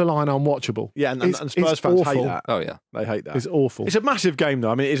borderline unwatchable. Yeah, and Spurs fans awful. hate that. Oh, yeah. They hate that. It's awful. It's a massive game,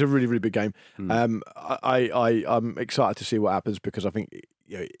 though. I mean, it is a really, really big game. I'm excited to see what happens because I think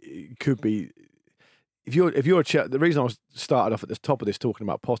it could be... If you're the reason I started off at the top of this talking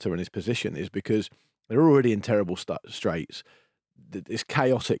about Potter and his position is because they're already in terrible straits. It's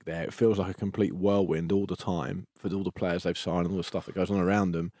chaotic there. It feels like a complete whirlwind all the time for all the players they've signed and all the stuff that goes on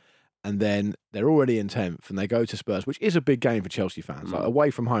around them. And then they're already in 10th and they go to Spurs, which is a big game for Chelsea fans. Like,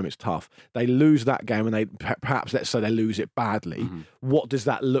 away from home, it's tough. They lose that game and they perhaps, let's say they lose it badly. What does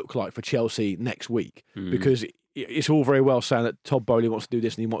that look like for Chelsea next week? Because it's all very well saying that Todd Boehly wants to do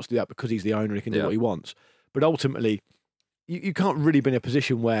this and he wants to do that because he's the owner and he can do what he wants. But ultimately, you can't really be in a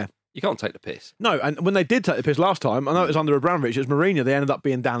position where... You can't take the piss. No, and when they did take the piss last time, I know it was under Abramovich, it was Mourinho, they ended up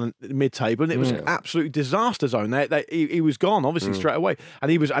being down in mid-table and it was an absolute disaster zone. He was gone, obviously, straight away. And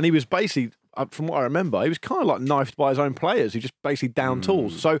he was basically, from what I remember, he was kind of like knifed by his own players. He just basically down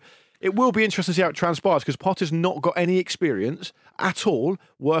tools. So it will be interesting to see how it transpires because Potter's not got any experience at all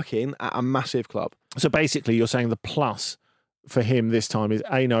working at a massive club. So basically, you're saying the plus for him this time is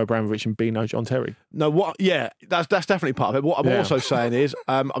A, no Abramovich, and B, no John Terry. No, what? Yeah, that's definitely part of it. What I'm also saying is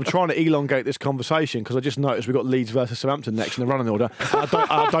I'm trying to elongate this conversation because I just noticed we've got Leeds versus Southampton next in the running order.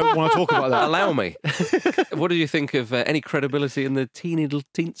 I don't want to talk about that. Allow me. What do you think of any credibility in the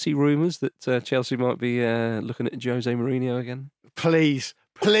teensy rumours that Chelsea might be looking at Jose Mourinho again? Please.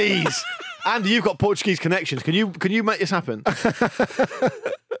 Andy, you've got Portuguese connections. Can you make this happen?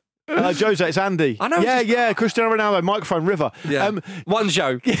 Jose, it's Andy. I know. Yeah, Cristiano Ronaldo, microphone river. Yeah. One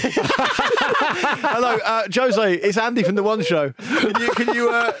show. Hello, Jose, it's Andy from the One Show.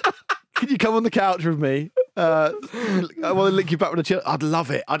 Can you come on the couch with me? I want to link you back with a chill. I'd love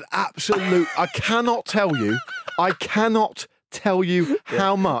it. I cannot tell you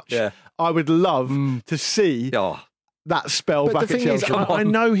how much I would love to see that spell but back the at thing Chelsea. is, I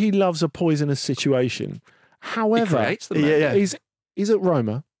know he loves a poisonous situation. However, he's at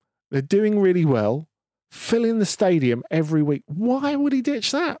Roma. They're doing really well, filling the stadium every week. Why would he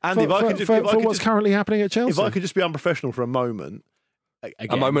ditch that for what's currently happening at Chelsea? If I could just be unprofessional for a moment. Again.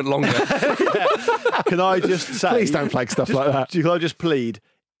 A moment longer. Can I just say... Please don't flag stuff like that. Can I just plead,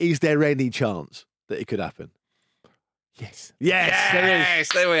 is there any chance that it could happen? Yes. Yes,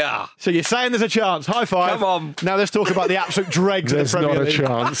 there we are. So you're saying there's a chance. High five. Come on. Now let's talk about the absolute dregs of the Premier League. There's not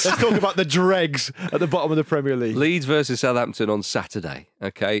a chance. Let's talk about the dregs at the bottom of the Premier League. Leeds versus Southampton on Saturday.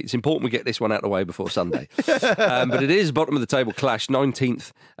 Okay, it's important we get this one out of the way before Sunday. But it is bottom of the table clash,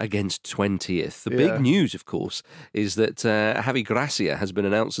 19th against 20th. The big news, of course, is that Javi Gracia has been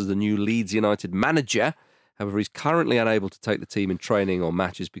announced as the new Leeds United manager. However, he's currently unable to take the team in training or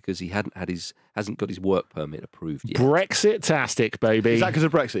matches because he hasn't got his work permit approved yet. Brexit-tastic, baby. Is that because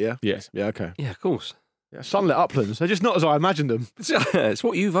of Brexit, yeah? Yes. Yeah, okay. Yeah, of course. Yeah, sunlit uplands. They're just not as I imagined them. It's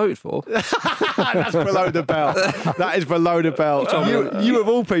what you voted for. That's below the belt. That is below the belt. You of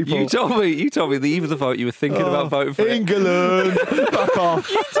all people. You told me the eve of the vote you were thinking about voting for England. Fuck off.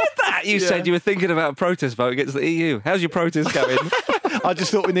 You did that. You said you were thinking about a protest vote against the EU. How's your protest going? I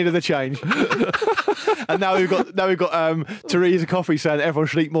just thought we needed a change. And now we've got Theresa Coffey saying everyone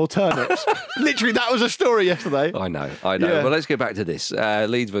should eat more turnips. Literally, that was a story yesterday. I know. Yeah. Well, let's get back to this.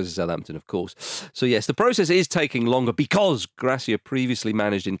 Leeds versus Southampton, of course. So, yes, the process is taking longer because Gracia previously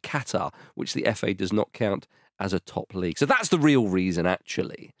managed in Qatar, which the FA does not count as a top league. So that's the real reason,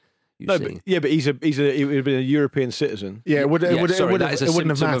 actually. But he would have been a European citizen. Yeah, it wouldn't have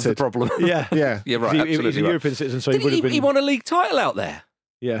mattered. Of the problem. Yeah. Yeah, right. He's a European citizen, so he would have been. He won a league title out there.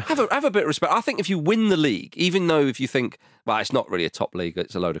 Yeah. Have a bit of respect. I think if you win the league, even though if you think, well, it's not really a top league,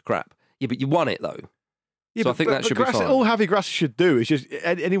 it's a load of crap. Yeah, but you won it though. Yeah, so I think that should be fine. All Javi Gracia should do is just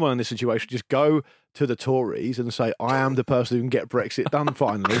anyone in this situation just go to the Tories and say, "I am the person who can get Brexit done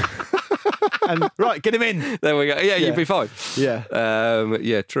finally." And right, get him in. There we go. Yeah, you'd be fine.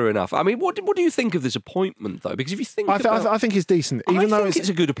 Yeah, true enough. I mean, what do you think of this appointment though? Because if you think, I think it's decent. Even though it's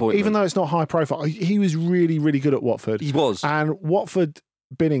a good appointment, even though it's not high profile. He was really, really good at Watford. He was, and Watford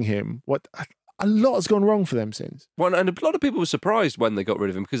binning him. A lot has gone wrong for them since. Well, and a lot of people were surprised when they got rid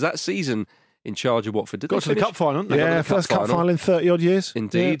of him because that season in charge of Watford got to the cup final, didn't they? Yeah, first cup final in 30-odd years.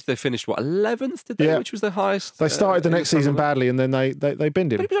 Indeed. They finished, 11th, did they? Yeah. Which was the highest. They started the next season badly and then they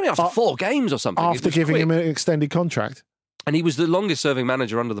binned him. But it was only after 4 games or something. After giving him an extended contract. And he was the longest-serving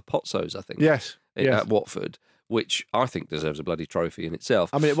manager under the Pozzos, I think. Yes. At Watford, which I think deserves a bloody trophy in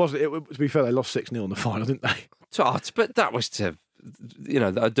itself. I mean, to be fair, they lost 6-0 in the final, didn't they? But that was to...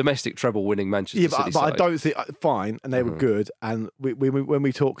 a domestic treble-winning Manchester City but side. I don't think fine, and they were good. And when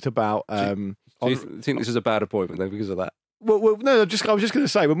we talked about, do you think this is a bad appointment then because of that? Well, no. I was just going to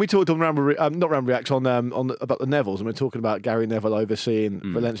say when we talked on about the Nevilles, and we're talking about Gary Neville overseeing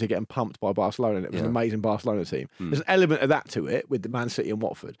Valencia getting pumped by Barcelona, and it was an amazing Barcelona team. There's an element of that to it with the Man City and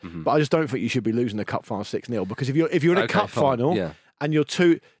Watford, but I just don't think you should be losing the cup final 6-0 because if you're in a cup final. And you're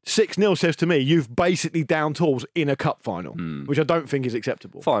 6-0 says to me, you've basically down tools in a cup final, which I don't think is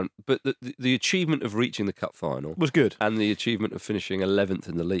acceptable. Fine, but the achievement of reaching the cup final was good, and the achievement of finishing 11th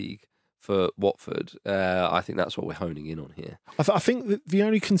in the league for Watford, I think that's what we're honing in on here. I think that the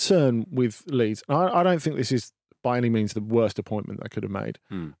only concern with Leeds, I don't think this is by any means the worst appointment they could have made,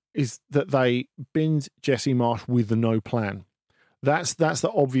 is that they binned Jesse Marsch with no plan. That's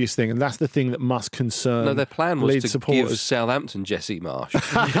the obvious thing, and that's the thing that must concern. No, their plan was Leeds to supporters. give Southampton Jesse Marsch.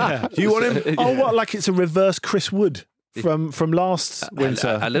 Yeah. Do you want him? Oh, what? Like it's a reverse Chris Wood from last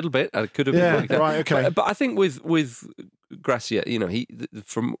winter. A little bit. It could have been like that. Right. Okay. But I think with Gracia, he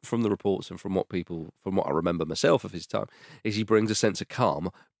from the reports and from what I remember myself of his time, is he brings a sense of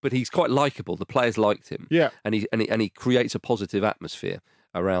calm, but he's quite likable. The players liked him. Yeah. And he creates a positive atmosphere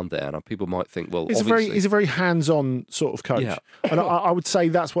around there, and people might think, well, he's a very hands-on sort of coach, and I would say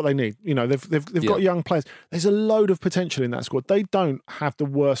that's what they need. They've got young players. There's a load of potential in that squad. They don't have the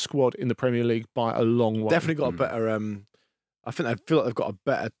worst squad in the Premier League by a long way. Definitely got a better. I feel like they've got a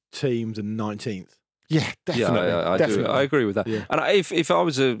better team than 19th. Yeah, definitely. Yeah, definitely. I agree with that. Yeah. And if I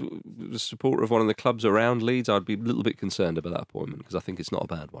was a supporter of one of the clubs around Leeds, I'd be a little bit concerned about that appointment because I think it's not a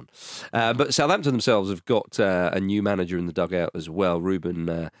bad one. But Southampton themselves have got a new manager in the dugout as well.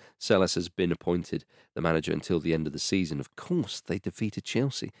 Ruben Selles has been appointed the manager until the end of the season. Of course, they defeated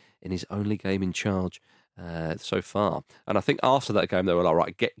Chelsea in his only game in charge so far. And I think after that game, they were like,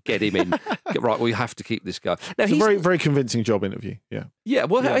 right, get him in. Right, we have to keep this guy. Now, it's a very, very convincing job interview. Yeah. Yeah,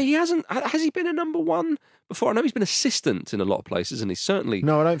 well, he hasn't. Has he been a number one before? I know he's been assistant in a lot of places, and he's certainly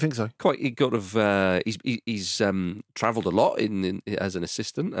no, I don't think so. He's travelled a lot in as an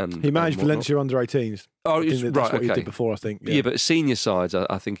assistant, and he managed Valencia under 18s. Oh, that's right. What Okay. he did before, I think. Yeah, but senior sides,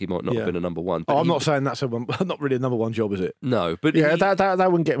 I think he might not have been a number one. But I'm not saying that's not really a number one job, is it? No, but that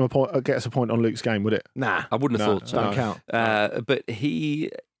wouldn't get him get us a point on Luke's game, would it? Nah, I wouldn't have thought so. Don't count. But he's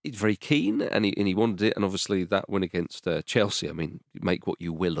very keen, and he wanted it, and obviously that win against Chelsea. I mean, make what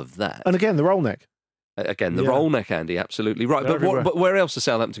you will of that. And again, the roll neck. Roll neck, Andy, absolutely right. But where else is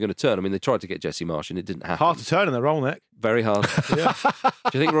Southampton going to turn? I mean, they tried to get Jesse Marsh, and it didn't happen. Hard to turn in the roll neck. Very hard. Yeah.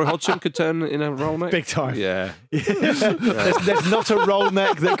 Do you think Roy Hodgson could turn in a roll neck? Big time. Yeah. There's not a roll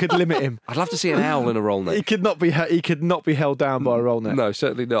neck that could limit him. I'd love to see an owl in a roll neck. He could not be held down by a roll neck. No,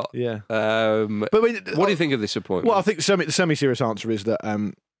 certainly not. Yeah. But what do you think of this appointment? Well, I think the semi-serious answer is that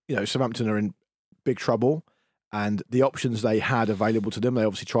Southampton are in big trouble. And the options they had available to them, they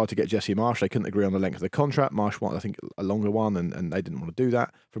obviously tried to get Jesse Marsh. They couldn't agree on the length of the contract. Marsh wanted, I think, a longer one, and they didn't want to do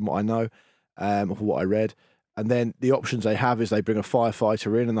that, from what I know, or from what I read. And then the options they have is they bring a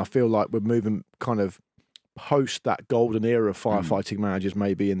firefighter in, and I feel like we're moving kind of post that golden era of firefighting managers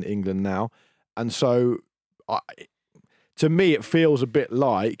maybe in England now. And so, to me, it feels a bit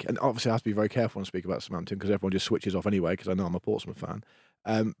like, and obviously I have to be very careful when I speak about Southampton because everyone just switches off anyway because I know I'm a Portsmouth fan.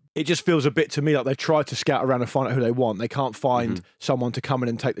 It just feels a bit to me like they've tried to scout around and find out who they want. They can't find someone to come in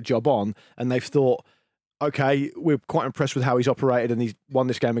and take the job on, and they've thought, okay, we're quite impressed with how he's operated, and he's won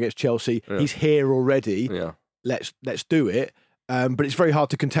this game against Chelsea. Yeah. He's here already. Yeah. Let's do it. But it's very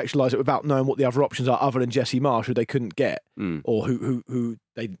hard to contextualise it without knowing what the other options are, other than Jesse Marsh, who they couldn't get, or who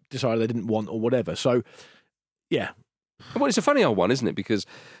they decided they didn't want, or whatever. So, yeah. Well, it's a funny old one, isn't it? Because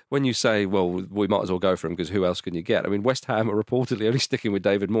when you say, well, we might as well go for him because who else can you get? I mean, West Ham are reportedly only sticking with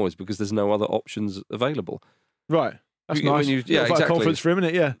David Moyes because there's no other options available. Right. That's nice. Exactly. Confidence for him,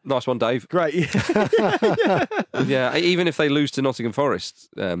 isn't it? Yeah. Nice one, Dave. Great. Yeah. Even if they lose to Nottingham Forest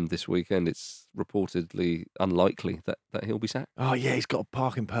this weekend, it's reportedly unlikely that he'll be sacked. Oh, yeah. He's got a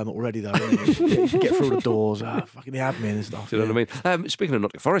parking permit already, though. He should get through the doors. Fucking the admin and stuff. Do you know what I mean? Speaking of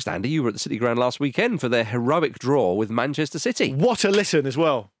Nottingham Forest, Andy, you were at the City Ground last weekend for their heroic draw with Manchester City. What a listen as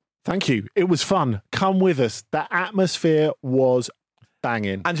well. Thank you. It was fun. Come with us. The atmosphere was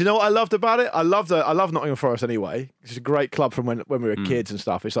banging. And do you know what I loved about it? I love Nottingham Forest anyway. It's a great club from when we were kids and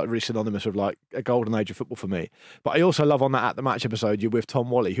stuff. It's like really synonymous with like a golden age of football for me. But I also love on that At the Match episode you're with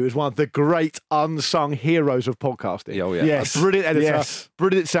Tom Wally, who is one of the great unsung heroes of podcasting. Oh, yeah. Yes. A brilliant editor,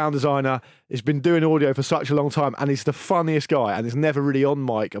 brilliant sound designer. He's been doing audio for such a long time, and he's the funniest guy, and he's never really on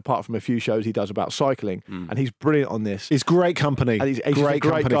mic apart from a few shows he does about cycling, and he's brilliant on this. He's great company. And he's a great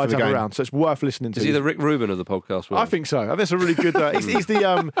guy to have around, so it's worth listening to. Is he the Rick Rubin of the podcast world? I think so. I think it's a really good... he's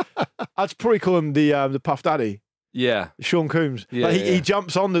the... I'd probably call him the Puff Daddy. Yeah. Sean Coombs. Yeah, like he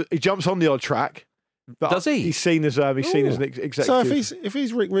jumps on the odd track. But does he? He's seen as an executive. So if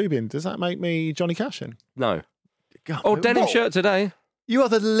he's Rick Rubin, does that make me Johnny Cashin? No. God, denim shirt today. You are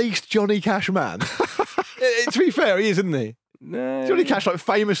the least Johnny Cash man. To be fair, he is, isn't he? No. Johnny Cash, like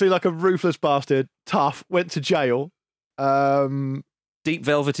famously like a ruthless bastard, tough, went to jail. Deep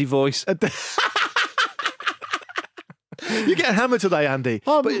velvety voice. You're getting hammered today, Andy.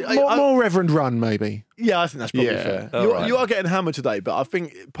 But more Reverend Run, maybe. Yeah, I think that's probably fair. You are getting hammered today, but I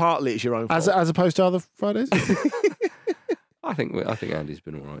think partly it's your own fault. As opposed to other Fridays? I think Andy's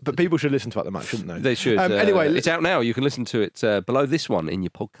been all right. But people should listen to At the Match, shouldn't they? They should. Anyway, it's out now. You can listen to it below this one in your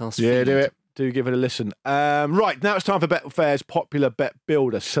podcast feed. Yeah, do it. Do give it a listen. Right, now it's time for Betfair's popular bet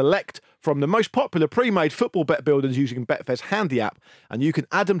builder. Select from the most popular pre-made football bet builders using Betfair's handy app, and you can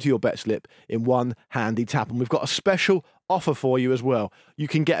add them to your bet slip in one handy tap. And we've got a special offer for you as well. You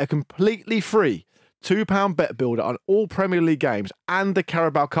can get a completely free £2 bet builder on all Premier League games and the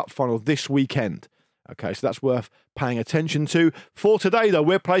Carabao Cup final this weekend. Okay, so that's worth paying attention to. For today, though,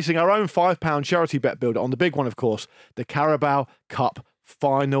 we're placing our own £5 charity bet builder on the big one, of course, the Carabao Cup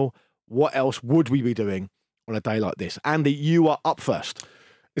final. What else would we be doing on a day like this? Andy, you are up first.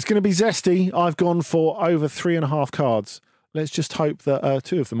 It's going to be zesty. I've gone for over 3.5 cards. Let's just hope that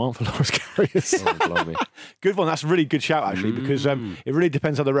 2 of them aren't for Lawrence Carriers. Good one. That's a really good shout, actually, because it really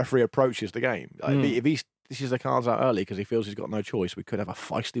depends how the referee approaches the game. If dishes the cards out early because he feels he's got no choice, we could have a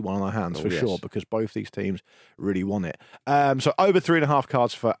feisty one on our hands sure, because both these teams really want it. So over 3.5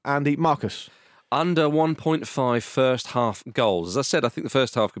 cards for Andy. Marcus? Under 1.5 first half goals. As I said, I think the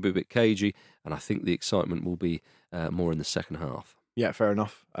first half could be a bit cagey, and I think the excitement will be more in the second half. Yeah, fair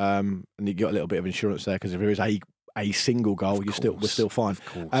enough. And you got a little bit of insurance there because if there is a single goal, we're still fine.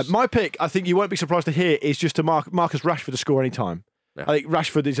 My pick, I think you won't be surprised to hear, is just to Marcus Rashford to score any time. Yeah. I think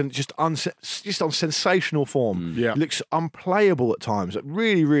Rashford is just on sensational form. He looks unplayable at times.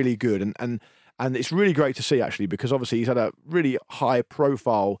 Really, really good. And it's really great to see, actually, because obviously he's had a really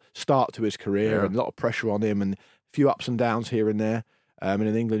high-profile start to his career and a lot of pressure on him and a few ups and downs here and there in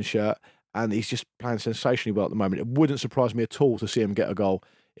an England shirt. And he's just playing sensationally well at the moment. It wouldn't surprise me at all to see him get a goal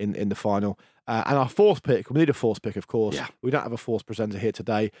in the final. And our fourth pick, we need a fourth pick, of course. Yeah. We don't have a fourth presenter here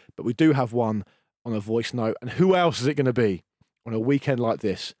today, but we do have one on a voice note. And who else is it going to be on a weekend like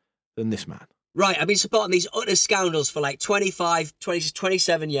this than this man? Right, I've been supporting these utter scoundrels for like 25, 20,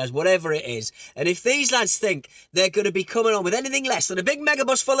 27 years, whatever it is. And if these lads think they're going to be coming on with anything less than a big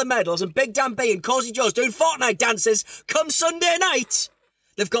megabus full of medals and Big Dan B and Cozy Joe's doing Fortnite dances come Sunday night,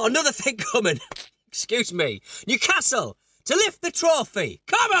 they've got another thing coming. Excuse me. Newcastle to lift the trophy.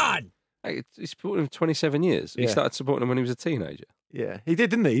 Come on! Hey, he's supported him for 27 years. He started supporting him when he was a teenager. Yeah, he did,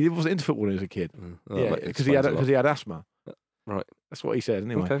 didn't he? He wasn't into football when he was a kid. Because he had asthma. Right. That's what he said,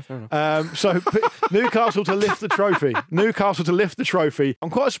 anyway. Okay, fair enough. So Newcastle to lift the trophy. Newcastle to lift the trophy. I'm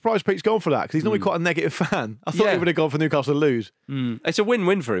quite surprised Pete's gone for that because he's normally quite a negative fan. I thought he would have gone for Newcastle to lose. It's a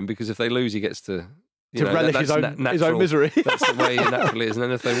win-win for him because if they lose, he gets to relish his own misery. That's the way it naturally is. And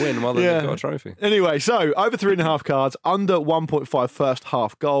then if they win, well, then they've got a trophy. Anyway, so over 3.5 cards, under 1.5 first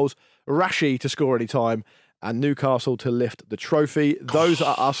half goals, Rashi to score any time, and Newcastle to lift the trophy. Those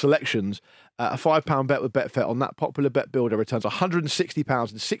are our selections. A £5 bet with Betfair on that popular bet builder returns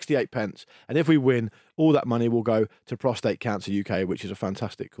 £160.68. And if we win, all that money will go to Prostate Cancer UK, which is a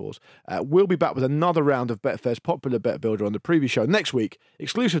fantastic cause. We'll be back with another round of Betfair's popular bet builder on the preview show next week,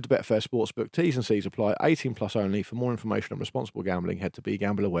 exclusive to Betfair Sportsbook. T's and C's apply. 18 plus only. For more information on responsible gambling, head to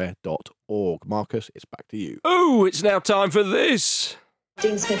begambleaware.org. Marcus, it's back to you. Oh, it's now time for this.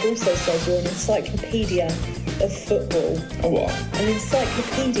 Dean Smith also says you're an encyclopedia of football. A what? An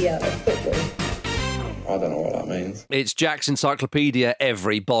encyclopedia of football. I don't know what that means. It's Jack's Encyclopedia,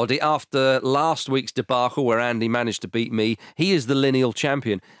 everybody. After last week's debacle where Andy managed to beat me, he is the lineal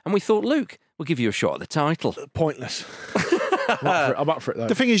champion. And we thought, Luke, we'll give you a shot at the title. Pointless. I'm up for it, though.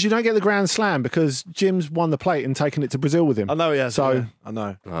 The thing is, you don't get the Grand Slam because Jim's won the plate and taken it to Brazil with him. I know, yeah. So, I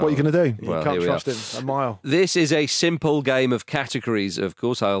know. What are you going to do? You can't trust him a mile. This is a simple game of categories, of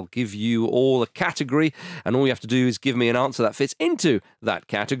course. I'll give you all a category, and all you have to do is give me an answer that fits into that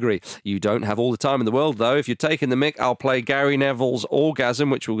category. You don't have all the time in the world, though. If you're taking the mick, I'll play Gary Neville's Orgasm,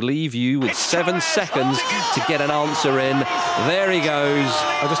 which will leave you with 7 seconds to get an answer in. There he goes.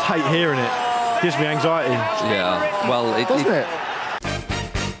 I just hate hearing it. Gives me anxiety. Yeah. Well, doesn't it?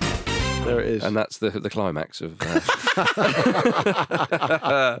 There it is. And that's the climax of...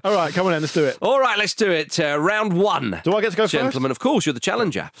 All right, come on then, let's do it. All right, let's do it. Round one. Do I get to go first? Gentlemen, of course, you're the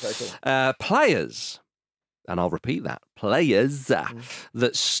challenger. Okay, cool. Players, and I'll repeat that, players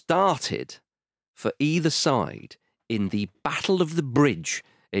that started for either side in the Battle of the Bridge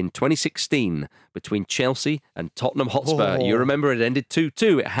in 2016 between Chelsea and Tottenham Hotspur. You remember it ended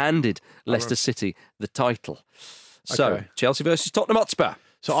 2-2. It handed Leicester City the title. So, Chelsea versus Tottenham Hotspur.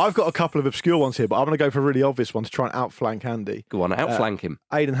 So I've got a couple of obscure ones here, but I'm going to go for a really obvious one to try and outflank Andy. Go on, outflank him.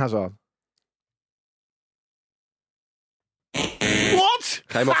 Eden Hazard. What?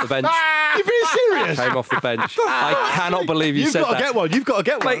 Came off the bench. You're being serious? Came off the bench. I cannot believe you said that. You've got to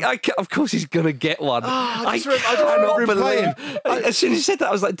get one. Mate, of course he's going to get one. I cannot believe. As soon as you said that,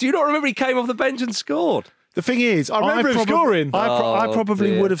 I was like, do you not remember he came off the bench and scored? The thing is, I remember him scoring. I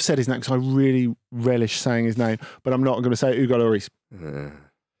probably would have said his name because I really relish saying his name, but I'm not going to say Hugo Lloris.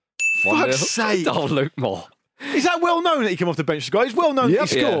 Fuck's sake. Oh, Luke Moore. Is that well known that he came off the bench to score? It's well known that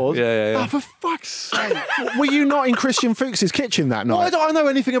he scored. Yeah. Oh, for fuck's sake. Were you not in Christian Fuchs's kitchen that night? Why don't I know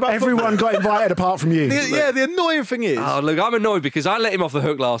anything about Everyone got invited apart from you. The annoying thing is... Oh, look, I'm annoyed because I let him off the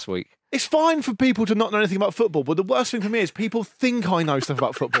hook last week. It's fine for people to not know anything about football, but the worst thing for me is people think I know stuff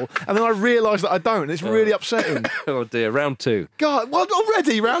about football, and then I realise that I don't. It's really upsetting. Oh, dear. Round two. God, what,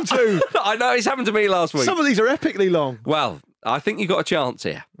 already? Round two? I know, it's happened to me last week. Some of these are epically long. Well, I think you got a chance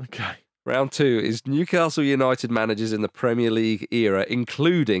here. Okay. Round two is Newcastle United managers in the Premier League era,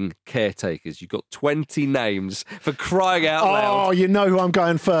 including caretakers. You've got 20 names for crying out loud. Oh, you know who I'm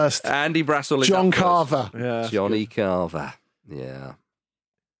going first. Andy Brassel is John Carver. Yeah, Johnny Carver. Yeah.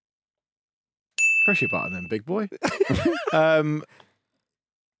 Press your button then, big boy.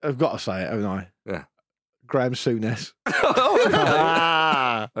 I've got to say it, haven't I? Yeah. Graham Souness.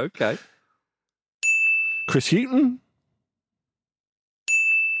 Okay. Chris Hughton.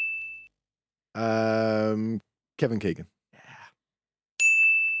 Kevin Keegan.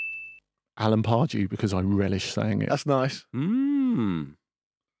 Alan Pardew, because I relish saying it. That's nice. Rafa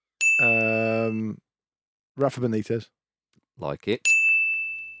Benitez. Like it.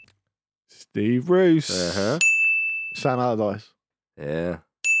 Steve Bruce. Sam Allardyce. Yeah.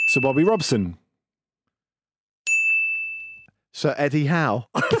 Sir Bobby Robson. Sir Eddie Howe.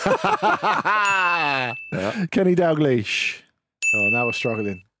 Kenny Dalglish. Oh, now we're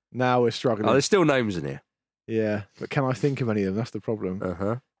struggling. Oh, there's still names in here. Yeah, but can I think of any of them? That's the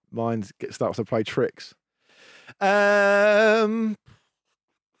problem. Mine starts to play tricks. God,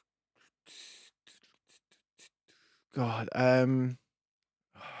 I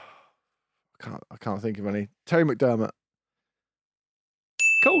can't think of any. Terry McDermott.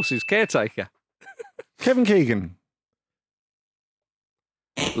 Of course, he's caretaker. Kevin Keegan.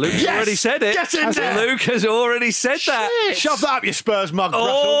 Luke's already said it. Get in there. Luke has already said that. Shove that up your Spurs mug,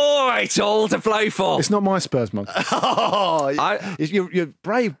 Oh, it's all to play for. It's not my Spurs mug. You're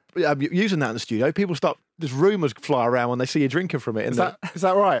brave using that in the studio. People start, there's rumours fly around when they see you drinking from it. Is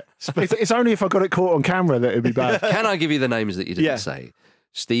that right? It's only if I got it caught on camera that it'd be bad. Can I give you the names that you didn't say?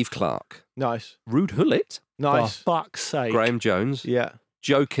 Steve Clark. Nice. Ruud Gullit. Nice. For fuck's sake. Graham Jones. Yeah.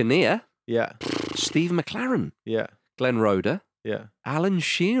 Joe Kinnear. Yeah. Steve McLaren. Yeah. Glenn Roeder. Yeah. Alan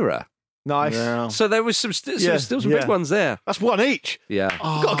Shearer. Nice. Yeah. So there was still some big ones there. That's one each. Yeah.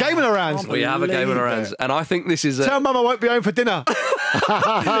 We've got a game in our hands. We have a game in our hands. And I think this is Tell Mum I won't be home for dinner.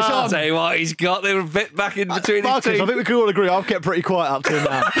 I'll tell you what, he's got the bit back in between his teeth. I think we can all agree I've kept pretty quiet up till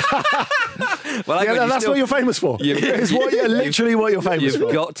now. Well, that's what you're famous for. It's literally what you're famous for.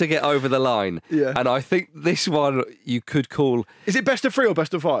 You've got to get over the line. Yeah. And I think this one you could call... Is it best of 3 or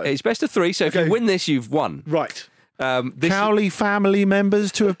best of 5? It's best of 3, so if you win this, you've won. Right. Cowley family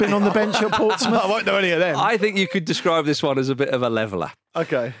members to have been on the bench at Portsmouth. I won't know any of them. I think you could describe this one as a bit of a leveller.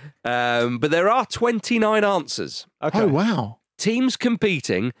 Okay. But there are 29 answers. Okay. Oh, wow. Teams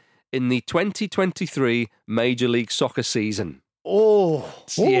competing in the 2023 Major League Soccer season. Oh,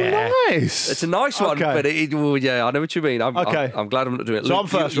 nice. It's a nice one, but I know what you mean. I'm glad I'm not doing it. So Luke, I'm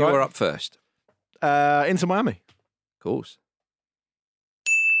first, you right? were up first. Inter Miami. Of course.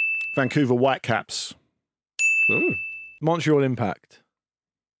 Vancouver Whitecaps. Ooh. Montreal Impact.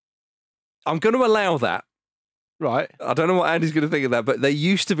 I'm going to allow that. Right. I don't know what Andy's going to think of that, but they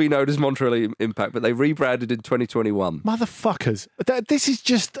used to be known as Montreal Impact, but they rebranded in 2021. Motherfuckers. This is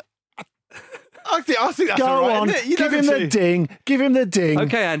just... I think that's Go all right, on. isn't it? Give him the ding. Give him the ding.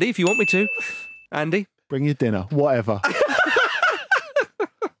 Okay, Andy, if you want me to. Andy? Bring your dinner. Whatever.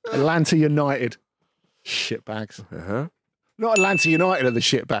 Atlanta United. Shitbags. Not Atlanta United are the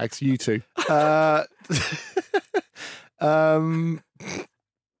shitbags. You two.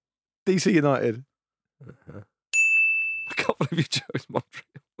 DC United. I can't believe you chose Montreal.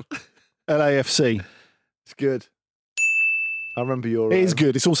 LAFC. It's good. I remember your... It is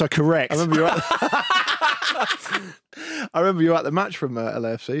good. It's also correct. I remember you were at the match from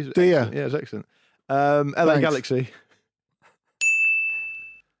LAFC. Do you? Yeah, it was excellent. LA Galaxy.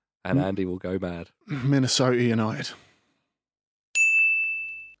 And Andy will go mad. Minnesota United.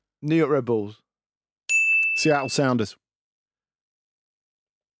 New York Red Bulls. Seattle Sounders.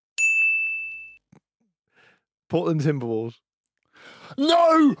 Portland Timberwolves.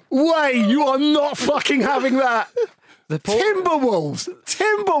 No way! You are not fucking having that. Timberwolves.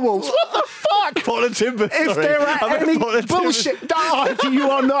 What the fuck? Portland Timbers. If there are any bullshit, you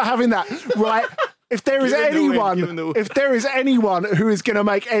are not having that, right? If there is anyone who is going to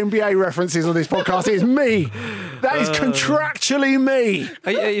make NBA references on this podcast, it's me. That is contractually me.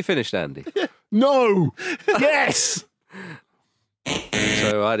 Are you finished, Andy? No. Yes.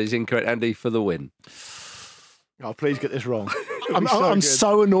 So Andy's incorrect. Andy for the win. Oh, please get this wrong. I'm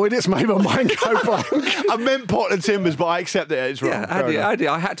so annoyed it's made my mind go blank. I meant Portland Timbers, but I accept that it's wrong. Yeah, Andy,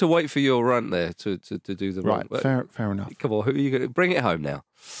 I had to wait for your rant there to do the right. wrong. Fair enough. Come on, who are you going to bring it home now?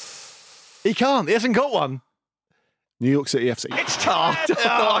 He can't. He hasn't got one. New York City FC. It's tough. I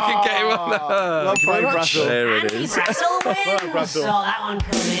can get him on that. Well played, Brassel. There it Andy is. Brassel wins. Saw that one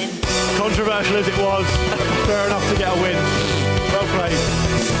coming. Controversial as it was, fair enough to get a win. Well played.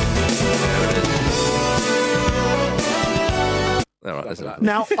 All right, that's enough.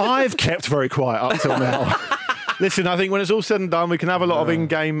 Now, I've kept very quiet up till now. Listen, I think when it's all said and done, we can have a lot of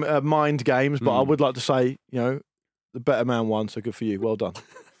in-game mind games, but I would like to say, the better man won, so good for you. Well done.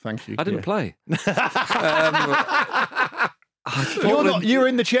 Thank you. I didn't play. You're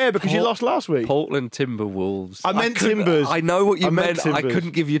in the chair because you lost last week. Portland Timberwolves. I meant Timbers. I know what you I meant meant. I Timbers.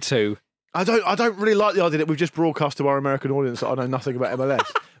 couldn't give you two. I don't really like the idea that we've just broadcast to our American audience that I know nothing about MLS,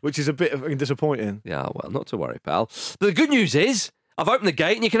 which is a bit disappointing. Yeah, well, not to worry, pal. But the good news is, I've opened the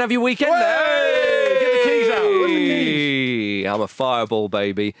gate and you can have your weekend now. Get the keys out. Where's the keys? I'm a fireball,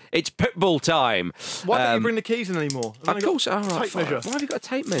 baby. It's pitbull time. Why don't you bring the keys in anymore? Of course, all right. Tape measure. Why have you got a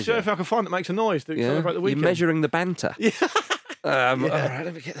tape measure? Sure, if I can find it makes a noise to celebrate the weekend. You're measuring the banter. Yeah. All right,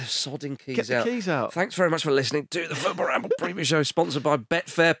 let me get the sodding keys out. Get the keys out. Thanks very much for listening to the Football Ramble Preview Show, sponsored by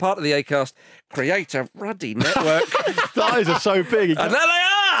Betfair, part of the Acast Creator Ruddy Network. Thighs are so big. And there they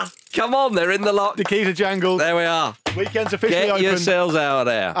are! Come on, they're in the lock. The keys are jangled. There we are. Weekend's officially open. Get yourselves out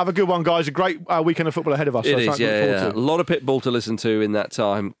there. Have a good one, guys. A great weekend of football ahead of us. It is, yeah. A lot of Pitbull to listen to in that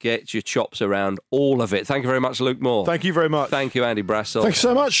time. Get your chops around all of it. Thank you very much, Luke Moore. Thank you very much. Thank you, Andy Brassel. Thanks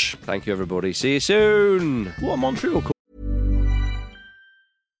so much. Thank you, everybody. See you soon. What a Montreal call.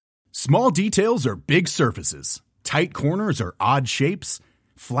 Small details are big surfaces. Tight corners are odd shapes.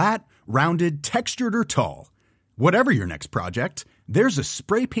 Flat, rounded, textured, or tall. Whatever your next project, there's a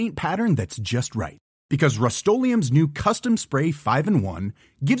spray paint pattern that's just right. Because Rust-Oleum's new Custom Spray 5-in-1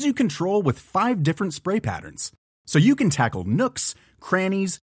 gives you control with 5 different spray patterns. So you can tackle nooks,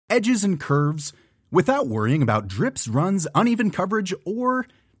 crannies, edges, and curves without worrying about drips, runs, uneven coverage, or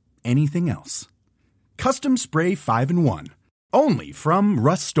anything else. Custom Spray 5-in-1. Only from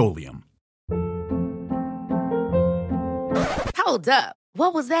Rust-Oleum. Hold up.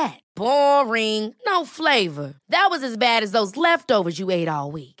 What was that? Boring. No flavor. That was as bad as those leftovers you ate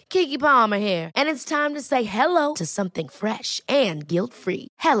all week. Keke Palmer here. And it's time to say hello to something fresh and guilt-free.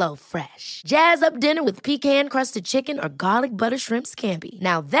 Hello Fresh. Jazz up dinner with pecan-crusted chicken or garlic butter shrimp scampi.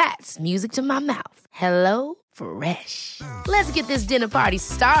 Now that's music to my mouth. Hello Fresh. Let's get this dinner party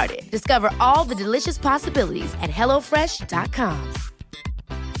started. Discover all the delicious possibilities at HelloFresh.com.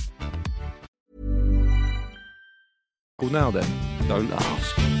 Now then, don't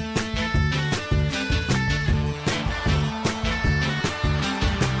ask.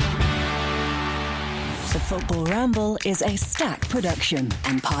 The Football Ramble is a Stack production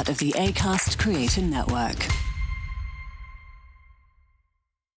and part of the Acast Creator Network.